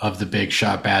of the Big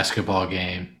Shot basketball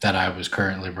game that I was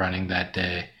currently running that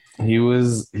day. He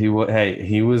was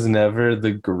never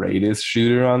the greatest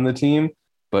shooter on the team,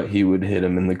 but he would hit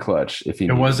him in the clutch if he It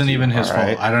needed wasn't to. even his All fault.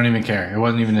 right. I don't even care. It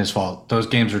wasn't even his fault. Those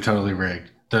games were totally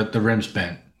rigged. The rim's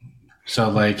bent. So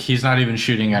like he's not even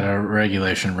shooting at a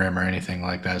regulation rim or anything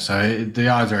like that. So the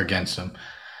odds are against him.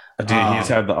 Dude, he's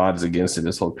had the odds against him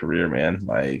his whole career, man.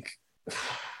 Like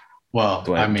Well,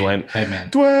 I mean, hey man,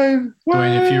 Dwayne,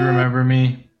 Dwayne, if you remember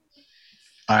me,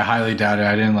 I highly doubt it.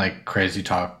 I didn't like crazy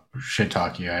talk, shit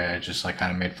talk you. I just like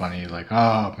kind of made fun of you, like,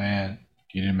 oh man,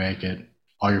 you didn't make it.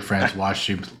 All your friends watched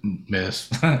you miss.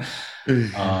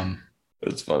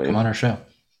 It's funny. Come on our show.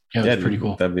 Yeah, it was pretty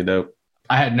cool. That'd be dope.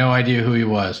 I had no idea who he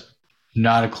was,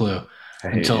 not a clue, I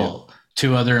hate until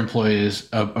two other employees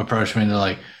approached me and they're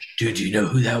like, dude, do you know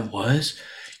who that was?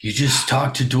 You just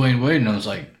talked to Dwayne Wade. And I was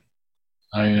like,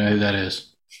 I don't even know who that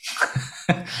is.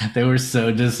 They were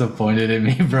so disappointed in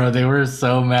me, bro. They were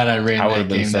so mad I ran I would that have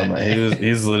been game so that mad. day.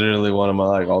 He's literally one of my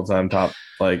like all time top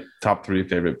three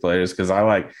favorite players because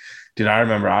dude, I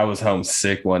remember I was home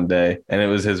sick one day and it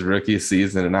was his rookie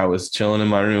season and I was chilling in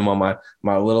my room on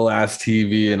my little ass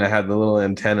TV and I had the little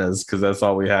antennas because that's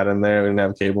all we had in there. We didn't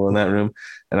have cable in that room.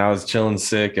 And I was chilling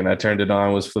sick and I turned it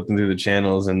on, was flipping through the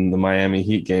channels and the Miami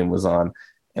Heat game was on.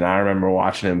 And I remember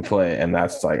watching him play, and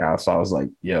that's like I was like,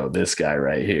 "Yo, this guy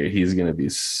right here, he's gonna be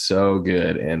so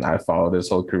good." And I followed his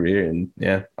whole career, and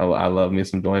yeah, I love me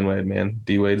some Dwayne Wade, man.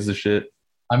 D Wade is the shit.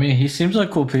 I mean, he seems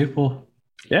like cool people.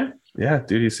 Yeah,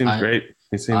 dude, he seems great.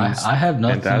 He seems I have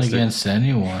nothing fantastic. against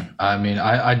anyone. I mean,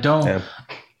 I don't. Yeah.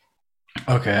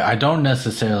 Okay, I don't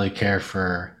necessarily care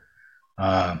for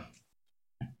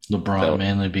LeBron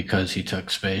mainly because he took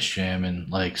Space Jam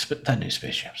and like that new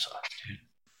Space Jam sucks, dude.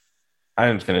 I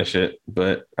didn't finish it,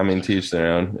 but I mean, to each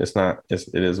their own. It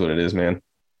is what it is, man.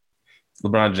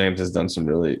 LeBron James has done some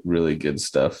really, really good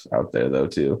stuff out there, though,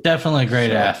 too. Definitely a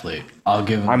great athlete. I'll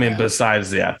give him. I mean,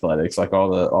 besides the athletics, like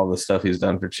all the stuff he's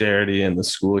done for charity and the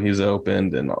school he's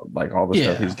opened, and like all the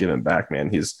stuff he's given back,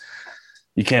 man.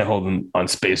 You can't hold him on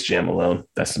Space Jam alone.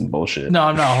 That's some bullshit. No,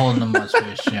 I'm not holding him on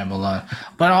Space Jam alone.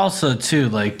 But also, too,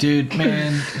 like, dude,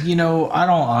 man, I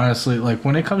don't honestly, like,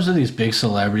 when it comes to these big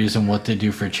celebrities and what they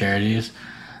do for charities,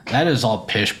 that is all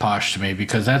pish posh to me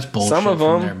because that's bullshit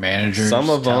from their managers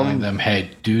telling them,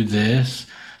 hey, do this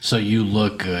so you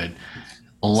look good.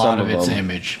 A lot of it's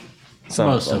image.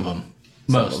 Most of them.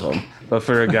 But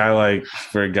for a guy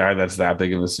that's that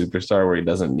big of a superstar where he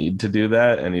doesn't need to do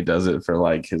that and he does it for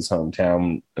like his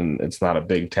hometown and it's not a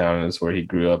big town and it's where he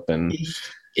grew up and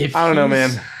I don't know,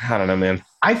 man.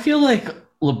 I feel like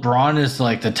LeBron is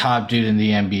like the top dude in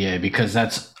the NBA because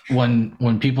that's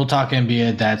when people talk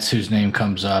NBA, that's whose name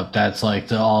comes up. That's like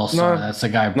the all-star. That's the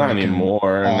guy. Not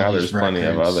anymore. Now there's plenty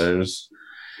of others.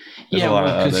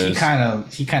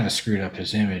 Because he kind of screwed up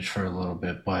his image for a little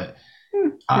bit, but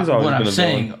what I'm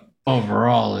saying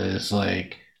overall is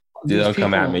like, don't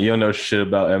come at me. You don't know shit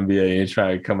about NBA. You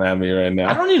try to come at me right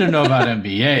now. I don't need to know about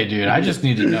NBA, dude. I just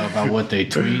need to know about what they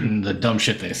tweet and the dumb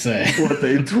shit they say. What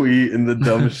they tweet and the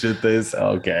dumb shit they say.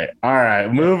 Okay. All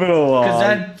right. Moving along.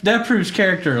 Because that proves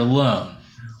character alone.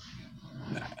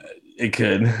 It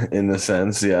could, in the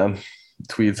sense, yeah.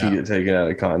 Tweets get taken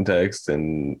out of context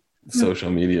and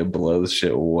social media blows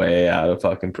shit way out of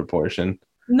fucking proportion.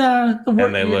 No,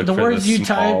 and they look the for words the you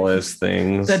smallest type,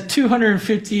 things. That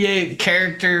 258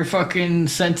 character fucking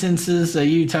sentences that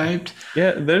you typed.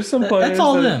 Yeah, there's some players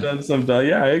that have done some.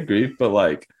 Yeah, I agree. But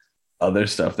like other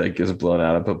stuff that gets blown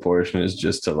out of proportion is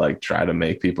just to like try to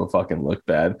make people fucking look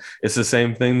bad. It's the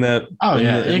same thing that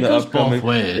it goes both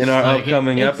ways. In our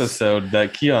upcoming episode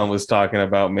that Keon was talking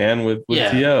about, man, with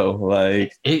T.O.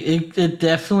 Like it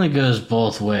definitely goes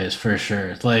both ways for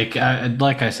sure. Like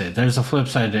I said, there's a flip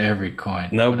side to every coin.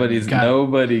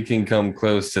 Nobody can come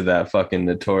close to that fucking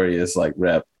notorious like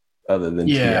rep other than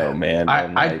T.O. Man.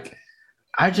 I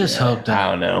just hope that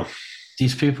I don't know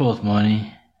these people with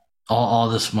money. All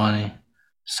this money,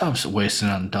 stop wasting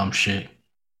on dumb shit.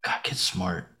 God, get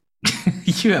smart.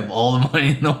 You have all the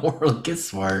money in the world. Get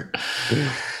smart.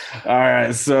 All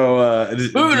right. So,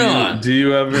 moving on. Did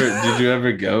you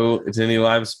ever go to any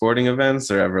live sporting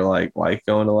events or ever like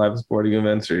going to live sporting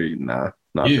events or not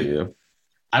for you?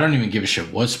 I don't even give a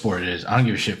shit what sport it is. I don't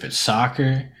give a shit if it's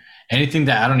soccer, anything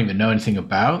that I don't even know anything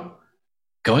about.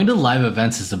 Going to live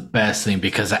events is the best thing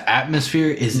because the atmosphere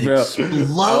is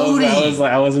exploding.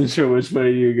 I wasn't sure which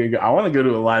way you were going to go. I want to go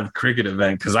to a live cricket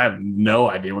event because I have no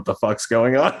idea what the fuck's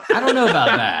going on. I don't know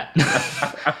about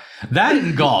that. That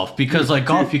and golf, because like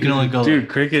golf, you can only go. Dude,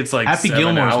 cricket's like Happy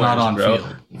Gilmore's not on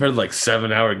field. I've heard like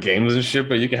 7-hour games and shit,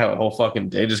 but you can have a whole fucking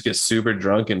day, just get super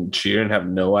drunk and cheer and have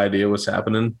no idea what's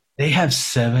happening. They have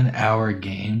 7-hour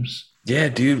games. Yeah,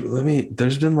 dude.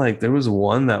 There was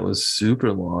one that was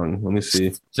super long. Let me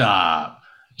see. Stop.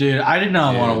 Dude, I did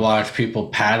not want to watch people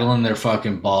paddling their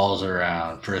fucking balls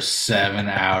around for 7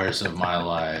 hours of my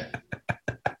life.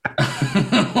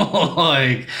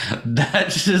 Like,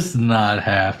 that's just not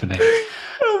happening.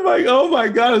 Oh my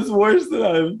God, it's worse than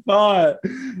I thought.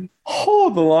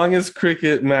 The longest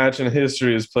cricket match in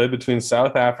history is played between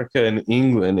South Africa and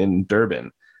England in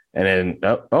Durban. And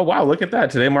then, oh wow, look at that.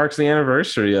 Today marks the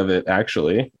anniversary of it,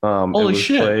 actually. Holy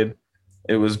shit.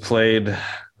 It was played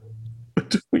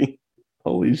between,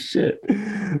 holy shit.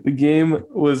 The game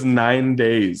was 9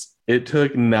 days. It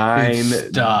took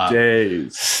 9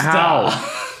 days. Stop.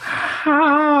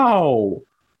 How?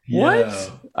 What? Yeah.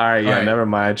 All right, never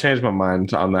mind. I changed my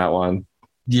mind on that one.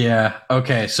 Yeah.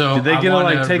 Okay. So Did they I get to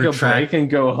want like take a break and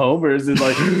go home, or is it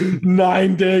like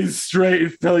 9 days straight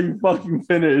until you fucking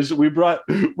finish? We brought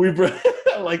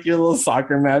like your little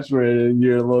soccer match where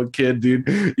you're a little kid, dude.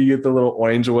 You get the little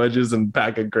orange wedges and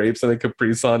pack of grapes and a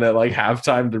Capri Sun at like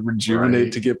halftime to rejuvenate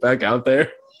Right. to get back out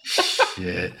there.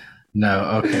 Shit.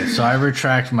 No, okay. So I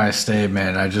retract my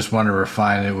statement. I just want to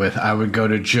refine it with I would go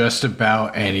to just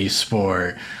about any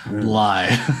sport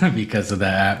live because of the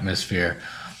atmosphere.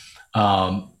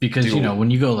 Because Dude.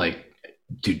 when you go like,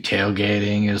 dude,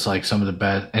 tailgating is like some of the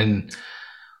best, and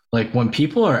like when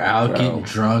people are out Bro. getting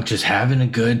drunk, just having a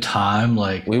good time,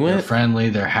 like they're friendly,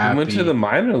 they're happy. We went to the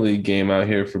minor league game out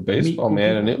here for baseball,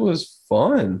 man, and it was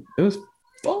fun. It was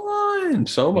fun.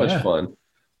 So much fun.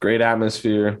 Great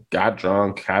atmosphere. Got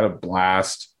drunk, had a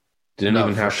blast. Didn't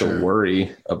even have to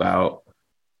worry about,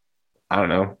 I don't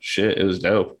know, shit. It was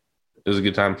dope. It was a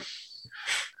good time.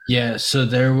 Yeah, so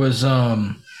there was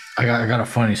I got a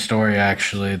funny story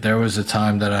actually. There was a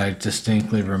time that I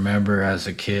distinctly remember as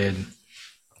a kid.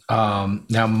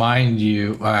 Now mind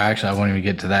you, actually I won't even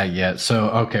get to that yet. So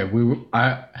okay, we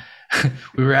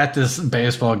were at this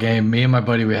baseball game. Me and my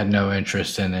buddy, we had no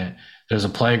interest in it. There's a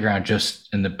playground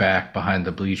just in the back behind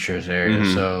the bleachers area.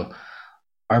 Mhm. So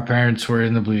our parents were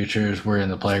in the bleachers, we're in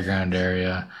the playground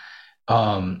area.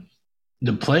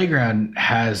 The playground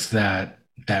has that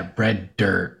red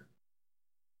dirt.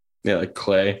 Yeah, like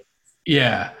clay.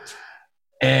 Yeah.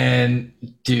 And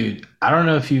dude, I don't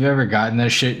know if you've ever gotten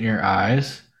that shit in your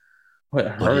eyes. What,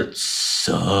 it But hurt? it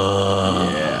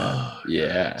sucked.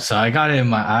 Yeah. So I got it in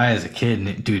my eye as a kid,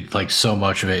 and dude, like so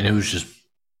much of it, and it was just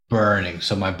burning.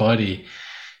 So my buddy,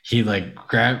 he like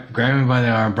grabbed me by the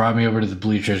arm, brought me over to the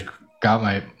bleachers, got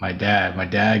my dad. My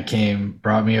dad came,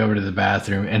 brought me over to the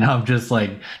bathroom, and I'm just like,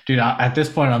 dude, at this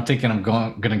point, I'm thinking I'm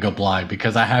gonna go blind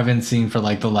because I haven't seen for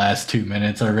like the last 2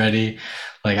 minutes already.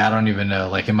 Like I don't even know.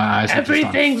 Like in my eyes,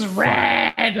 Everything's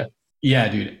red. Yeah,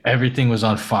 dude, everything was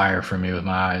on fire for me with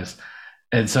my eyes.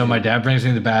 And so my dad brings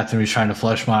me to the bathroom. He's trying to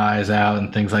flush my eyes out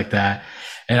and things like that.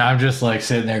 And I'm just like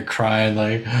sitting there crying,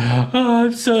 like, oh,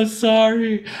 I'm so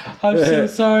sorry. I'm so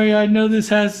sorry. I know this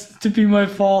has to be my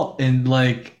fault. And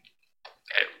like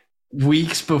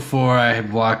weeks before I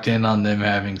had walked in on them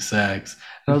having sex,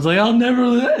 and I was like, I'll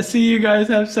never see you guys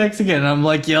have sex again. And I'm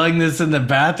like yelling this in the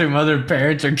bathroom. Other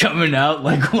parents are coming out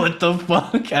like, what the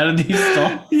fuck, out of these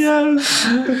stalls? Yes.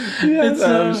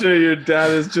 I'm sure your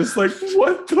dad is just like,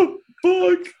 what the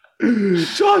fuck?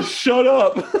 Josh, shut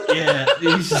up. Yeah,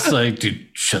 he's just like, dude,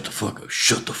 shut the fuck up.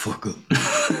 Shut the fuck up.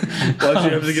 Why'd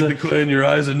you have to get the clay in your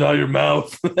eyes and not your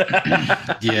mouth?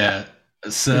 Yeah.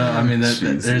 So I mean,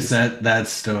 there's that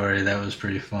story that was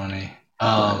pretty funny.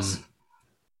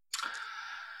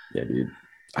 Yeah, dude.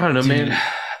 I don't know, dude, man.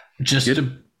 Just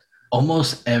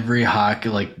almost every hockey,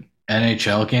 like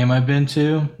NHL game I've been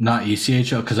to, not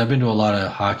ECHL, because I've been to a lot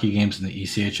of hockey games in the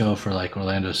ECHL for like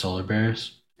Orlando Solar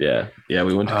Bears. Yeah,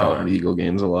 we went to Colorado Eagle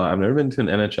games a lot. I've never been to an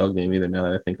NHL game either. Now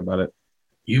that I think about it,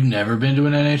 you've never been to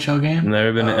an NHL game? I've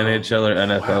never been to NHL or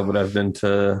NFL, but I've been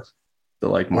to the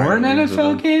like more an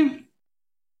NFL game.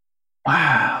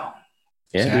 Wow.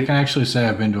 Yeah, See, I can actually say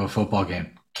I've been to a football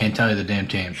game. Can't tell you the damn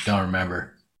team. Don't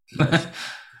remember.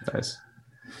 Nice.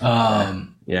 Yeah,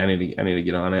 I need to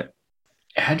get on it.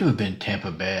 It had to have been Tampa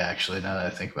Bay, actually, now that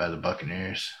I think about it, the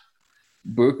Buccaneers.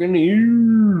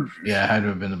 Buccaneers. Yeah, it had to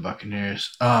have been the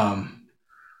Buccaneers.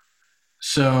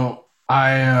 So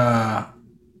I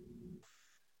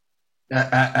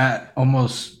at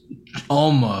almost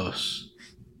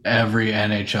every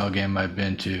NHL game I've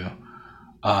been to,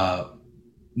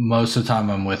 most of the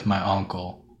time I'm with my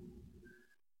uncle,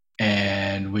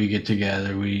 and we get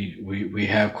together. We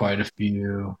have quite a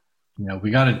few. You know, we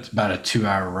got about a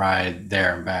 2-hour ride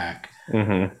there and back.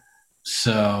 Mm-hmm.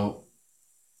 So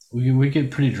we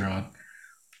get pretty drunk.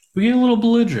 We get a little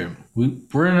belligerent.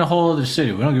 We're in a whole other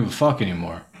city. We don't give a fuck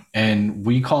anymore. And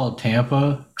we call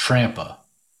Tampa Trampa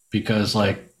because,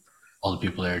 like, all the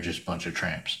people there are just a bunch of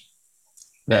tramps.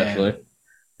 Naturally.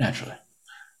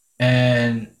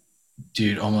 And,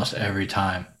 dude, almost every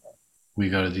time we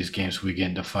go to these games, we get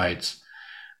into fights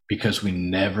because we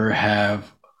never have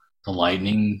the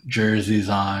Lightning jerseys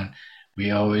on.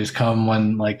 We always come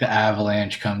when, like, the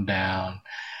Avalanche come down.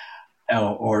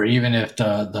 Or even if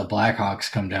the Blackhawks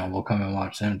come down, we'll come and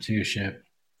watch them too. Shit,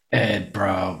 and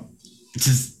bro,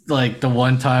 just like the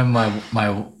one time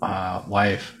my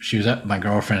wife, she was my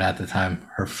girlfriend at the time,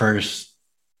 her first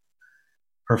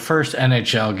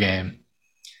NHL game.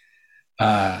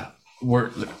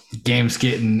 Game's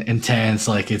getting intense,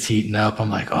 like it's heating up. I'm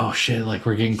like, oh shit, like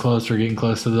we're getting close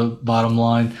to the bottom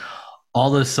line.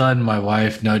 All of a sudden, my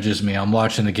wife nudges me. I'm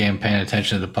watching the game, paying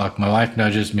attention to the puck. My wife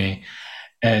nudges me.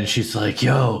 And she's like,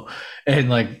 yo, and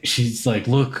like she's like,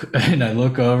 look, and I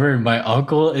look over and my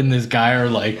uncle and this guy are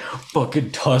like fucking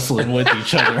tussling with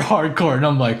each other hardcore. And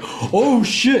I'm like, oh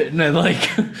shit. And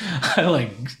I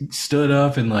like stood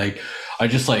up and like I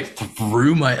just like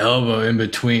threw my elbow in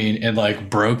between and like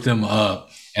broke them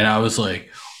up. And I was like,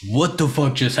 what the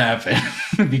fuck just happened?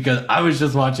 Because I was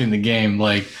just watching the game.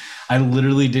 Like I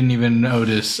literally didn't even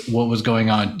notice what was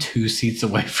going on 2 seats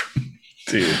away from me.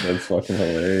 Dude, that's fucking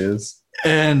hilarious.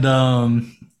 And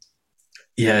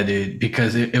yeah, dude,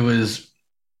 because it was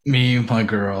me, my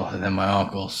girl, and then my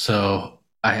uncle. So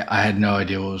I had no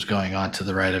idea what was going on to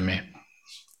the right of me.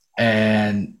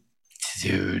 And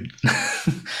dude,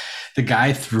 the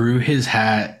guy threw his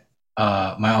hat,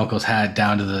 my uncle's hat,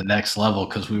 down to the next level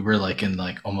because we were like in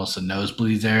like almost a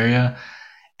nosebleeds area.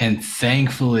 And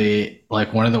thankfully,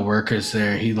 like one of the workers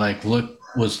there, he like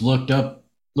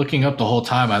looking up the whole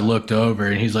time. I looked over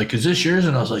and he's like, is this yours?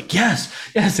 And I was like, yes.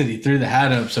 And he threw the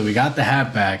hat up. So we got the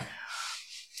hat back.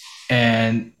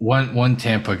 And one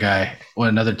Tampa guy,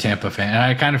 another Tampa fan, and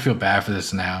I kind of feel bad for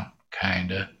this now,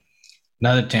 kind of.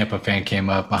 Another Tampa fan came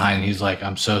up behind and he's like,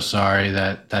 I'm so sorry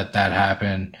that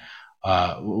happened.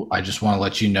 I just want to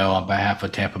let you know on behalf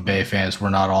of Tampa Bay fans, we're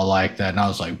not all like that. And I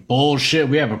was like, bullshit.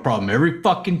 We have a problem every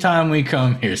fucking time we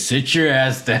come here. Sit your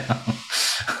ass down.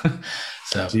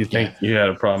 So, do you think you had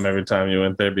a problem every time you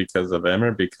went there because of them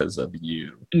or because of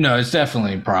you? No, it's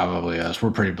definitely probably us.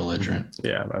 We're pretty belligerent.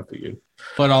 Yeah, I figured.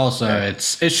 But also,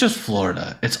 it's just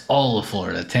Florida. It's all of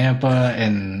Florida, Tampa,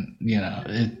 and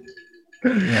it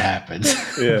happens.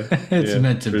 Yeah, it's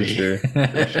meant to for be. Sure,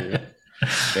 for sure.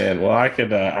 Man, well, I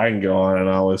can go on and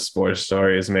on with sports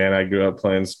stories. Man, I grew up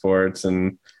playing sports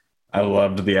and I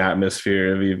loved the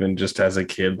atmosphere of even just as a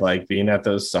kid, like being at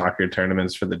those soccer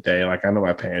tournaments for the day. Like I know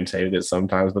my parents hated it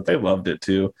sometimes, but they loved it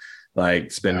too.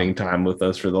 Like spending time with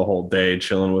us for the whole day,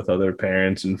 chilling with other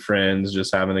parents and friends,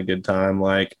 just having a good time.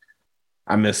 Like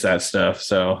I miss that stuff.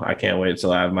 So I can't wait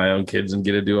till I have my own kids and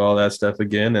get to do all that stuff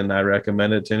again. And I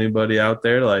recommend it to anybody out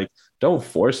there. Like don't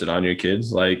force it on your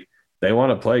kids. Like they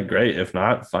want to play, great. If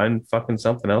not, find fucking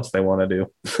something else they want to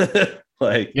do.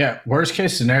 Like, yeah, worst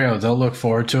case scenario, they'll look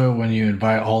forward to it when you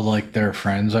invite all like their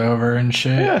friends over and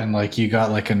shit. Yeah. And like you got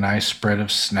like a nice spread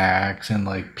of snacks and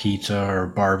like pizza or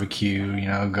barbecue,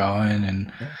 going.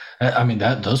 And I mean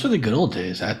those were the good old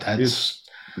days. That's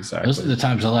exactly. Those are the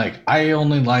times I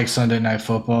only like Sunday Night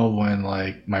Football when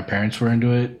like my parents were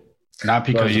into it. Not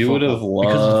because you would have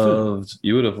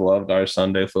loved our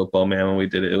Sunday football, man, when we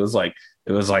did it. It was like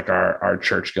our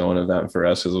church going event for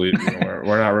us because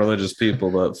we're not religious people,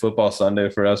 but football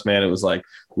Sunday for us, man, it was like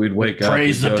we'd wake up,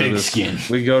 praise the pigskin.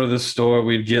 We'd go to the store,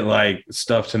 we'd get like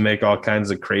stuff to make all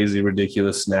kinds of crazy,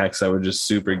 ridiculous snacks that were just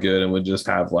super good, and would just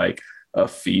have like a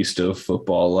feast of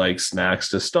football like snacks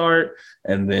to start,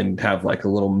 and then have like a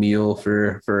little meal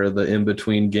for the in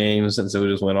between games, and so we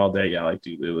just went all day. Yeah, like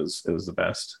dude, it was the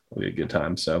best. We had a good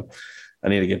time. So I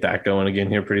need to get that going again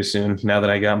here pretty soon. Now that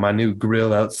I got my new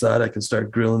grill outside, I can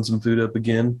start grilling some food up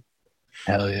again.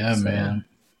 Hell yeah, man.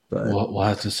 But we'll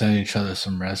have to send each other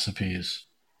some recipes.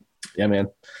 Yeah, man.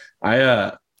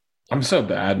 I'm so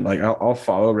bad. Like I'll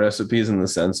follow recipes in the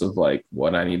sense of like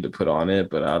what I need to put on it,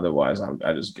 but otherwise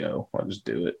I just go. I just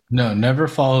do it. No, never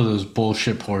follow those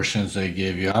bullshit portions they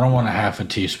give you. I don't want a half a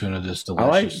teaspoon of this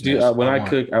deliciousness. I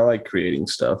cook, I like creating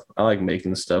stuff. I like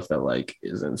making stuff that like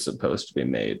isn't supposed to be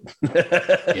made.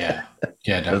 yeah,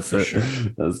 that's for sure.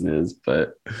 That's it is.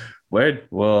 But weird.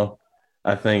 Well,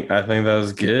 I think that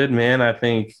was good, man. I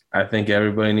think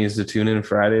everybody needs to tune in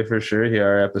Friday for sure. Hear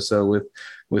our episode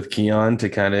with Keon to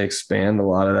kind of expand a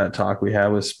lot of that talk we had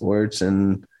with sports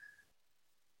and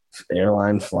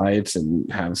airline flights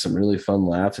and have some really fun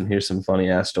laughs and hear some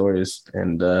funny ass stories,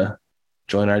 and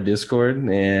join our Discord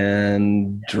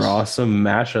and draw some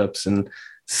mashups and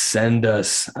send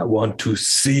us. I want to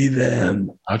see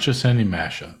them. Not just any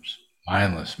mashups,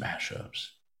 mindless mashups.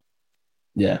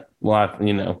 Yeah.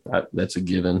 Well, that's a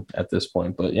given at this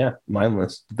point, but yeah,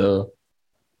 mindless. Duh.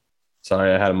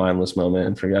 Sorry, I had a mindless moment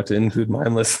and forgot to include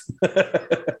mindless.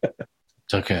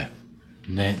 It's okay.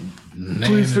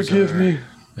 Please forgive me.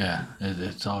 Yeah,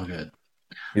 it's all good.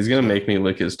 He's going to make me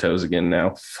lick his toes again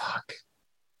now. Fuck.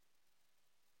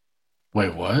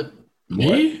 Wait, what?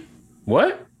 Me?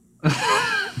 What?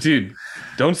 Dude,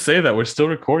 don't say that. We're still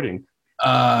recording.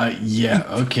 Yeah,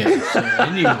 okay. So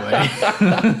anyway,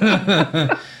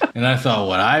 and I thought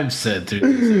what I've said through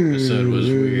this episode was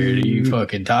weird. You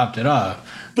fucking topped it off.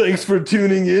 Thanks for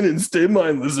tuning in and stay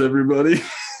mindless, everybody.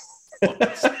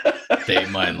 Stay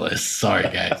mindless. Sorry,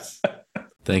 guys.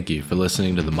 Thank you for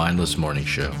listening to the Mindless Morning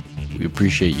Show. We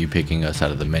appreciate you picking us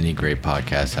out of the many great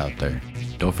podcasts out there.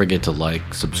 Don't forget to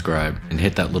like, subscribe, and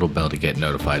hit that little bell to get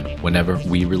notified whenever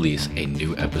we release a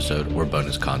new episode or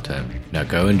bonus content. Now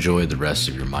go enjoy the rest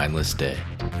of your mindless day.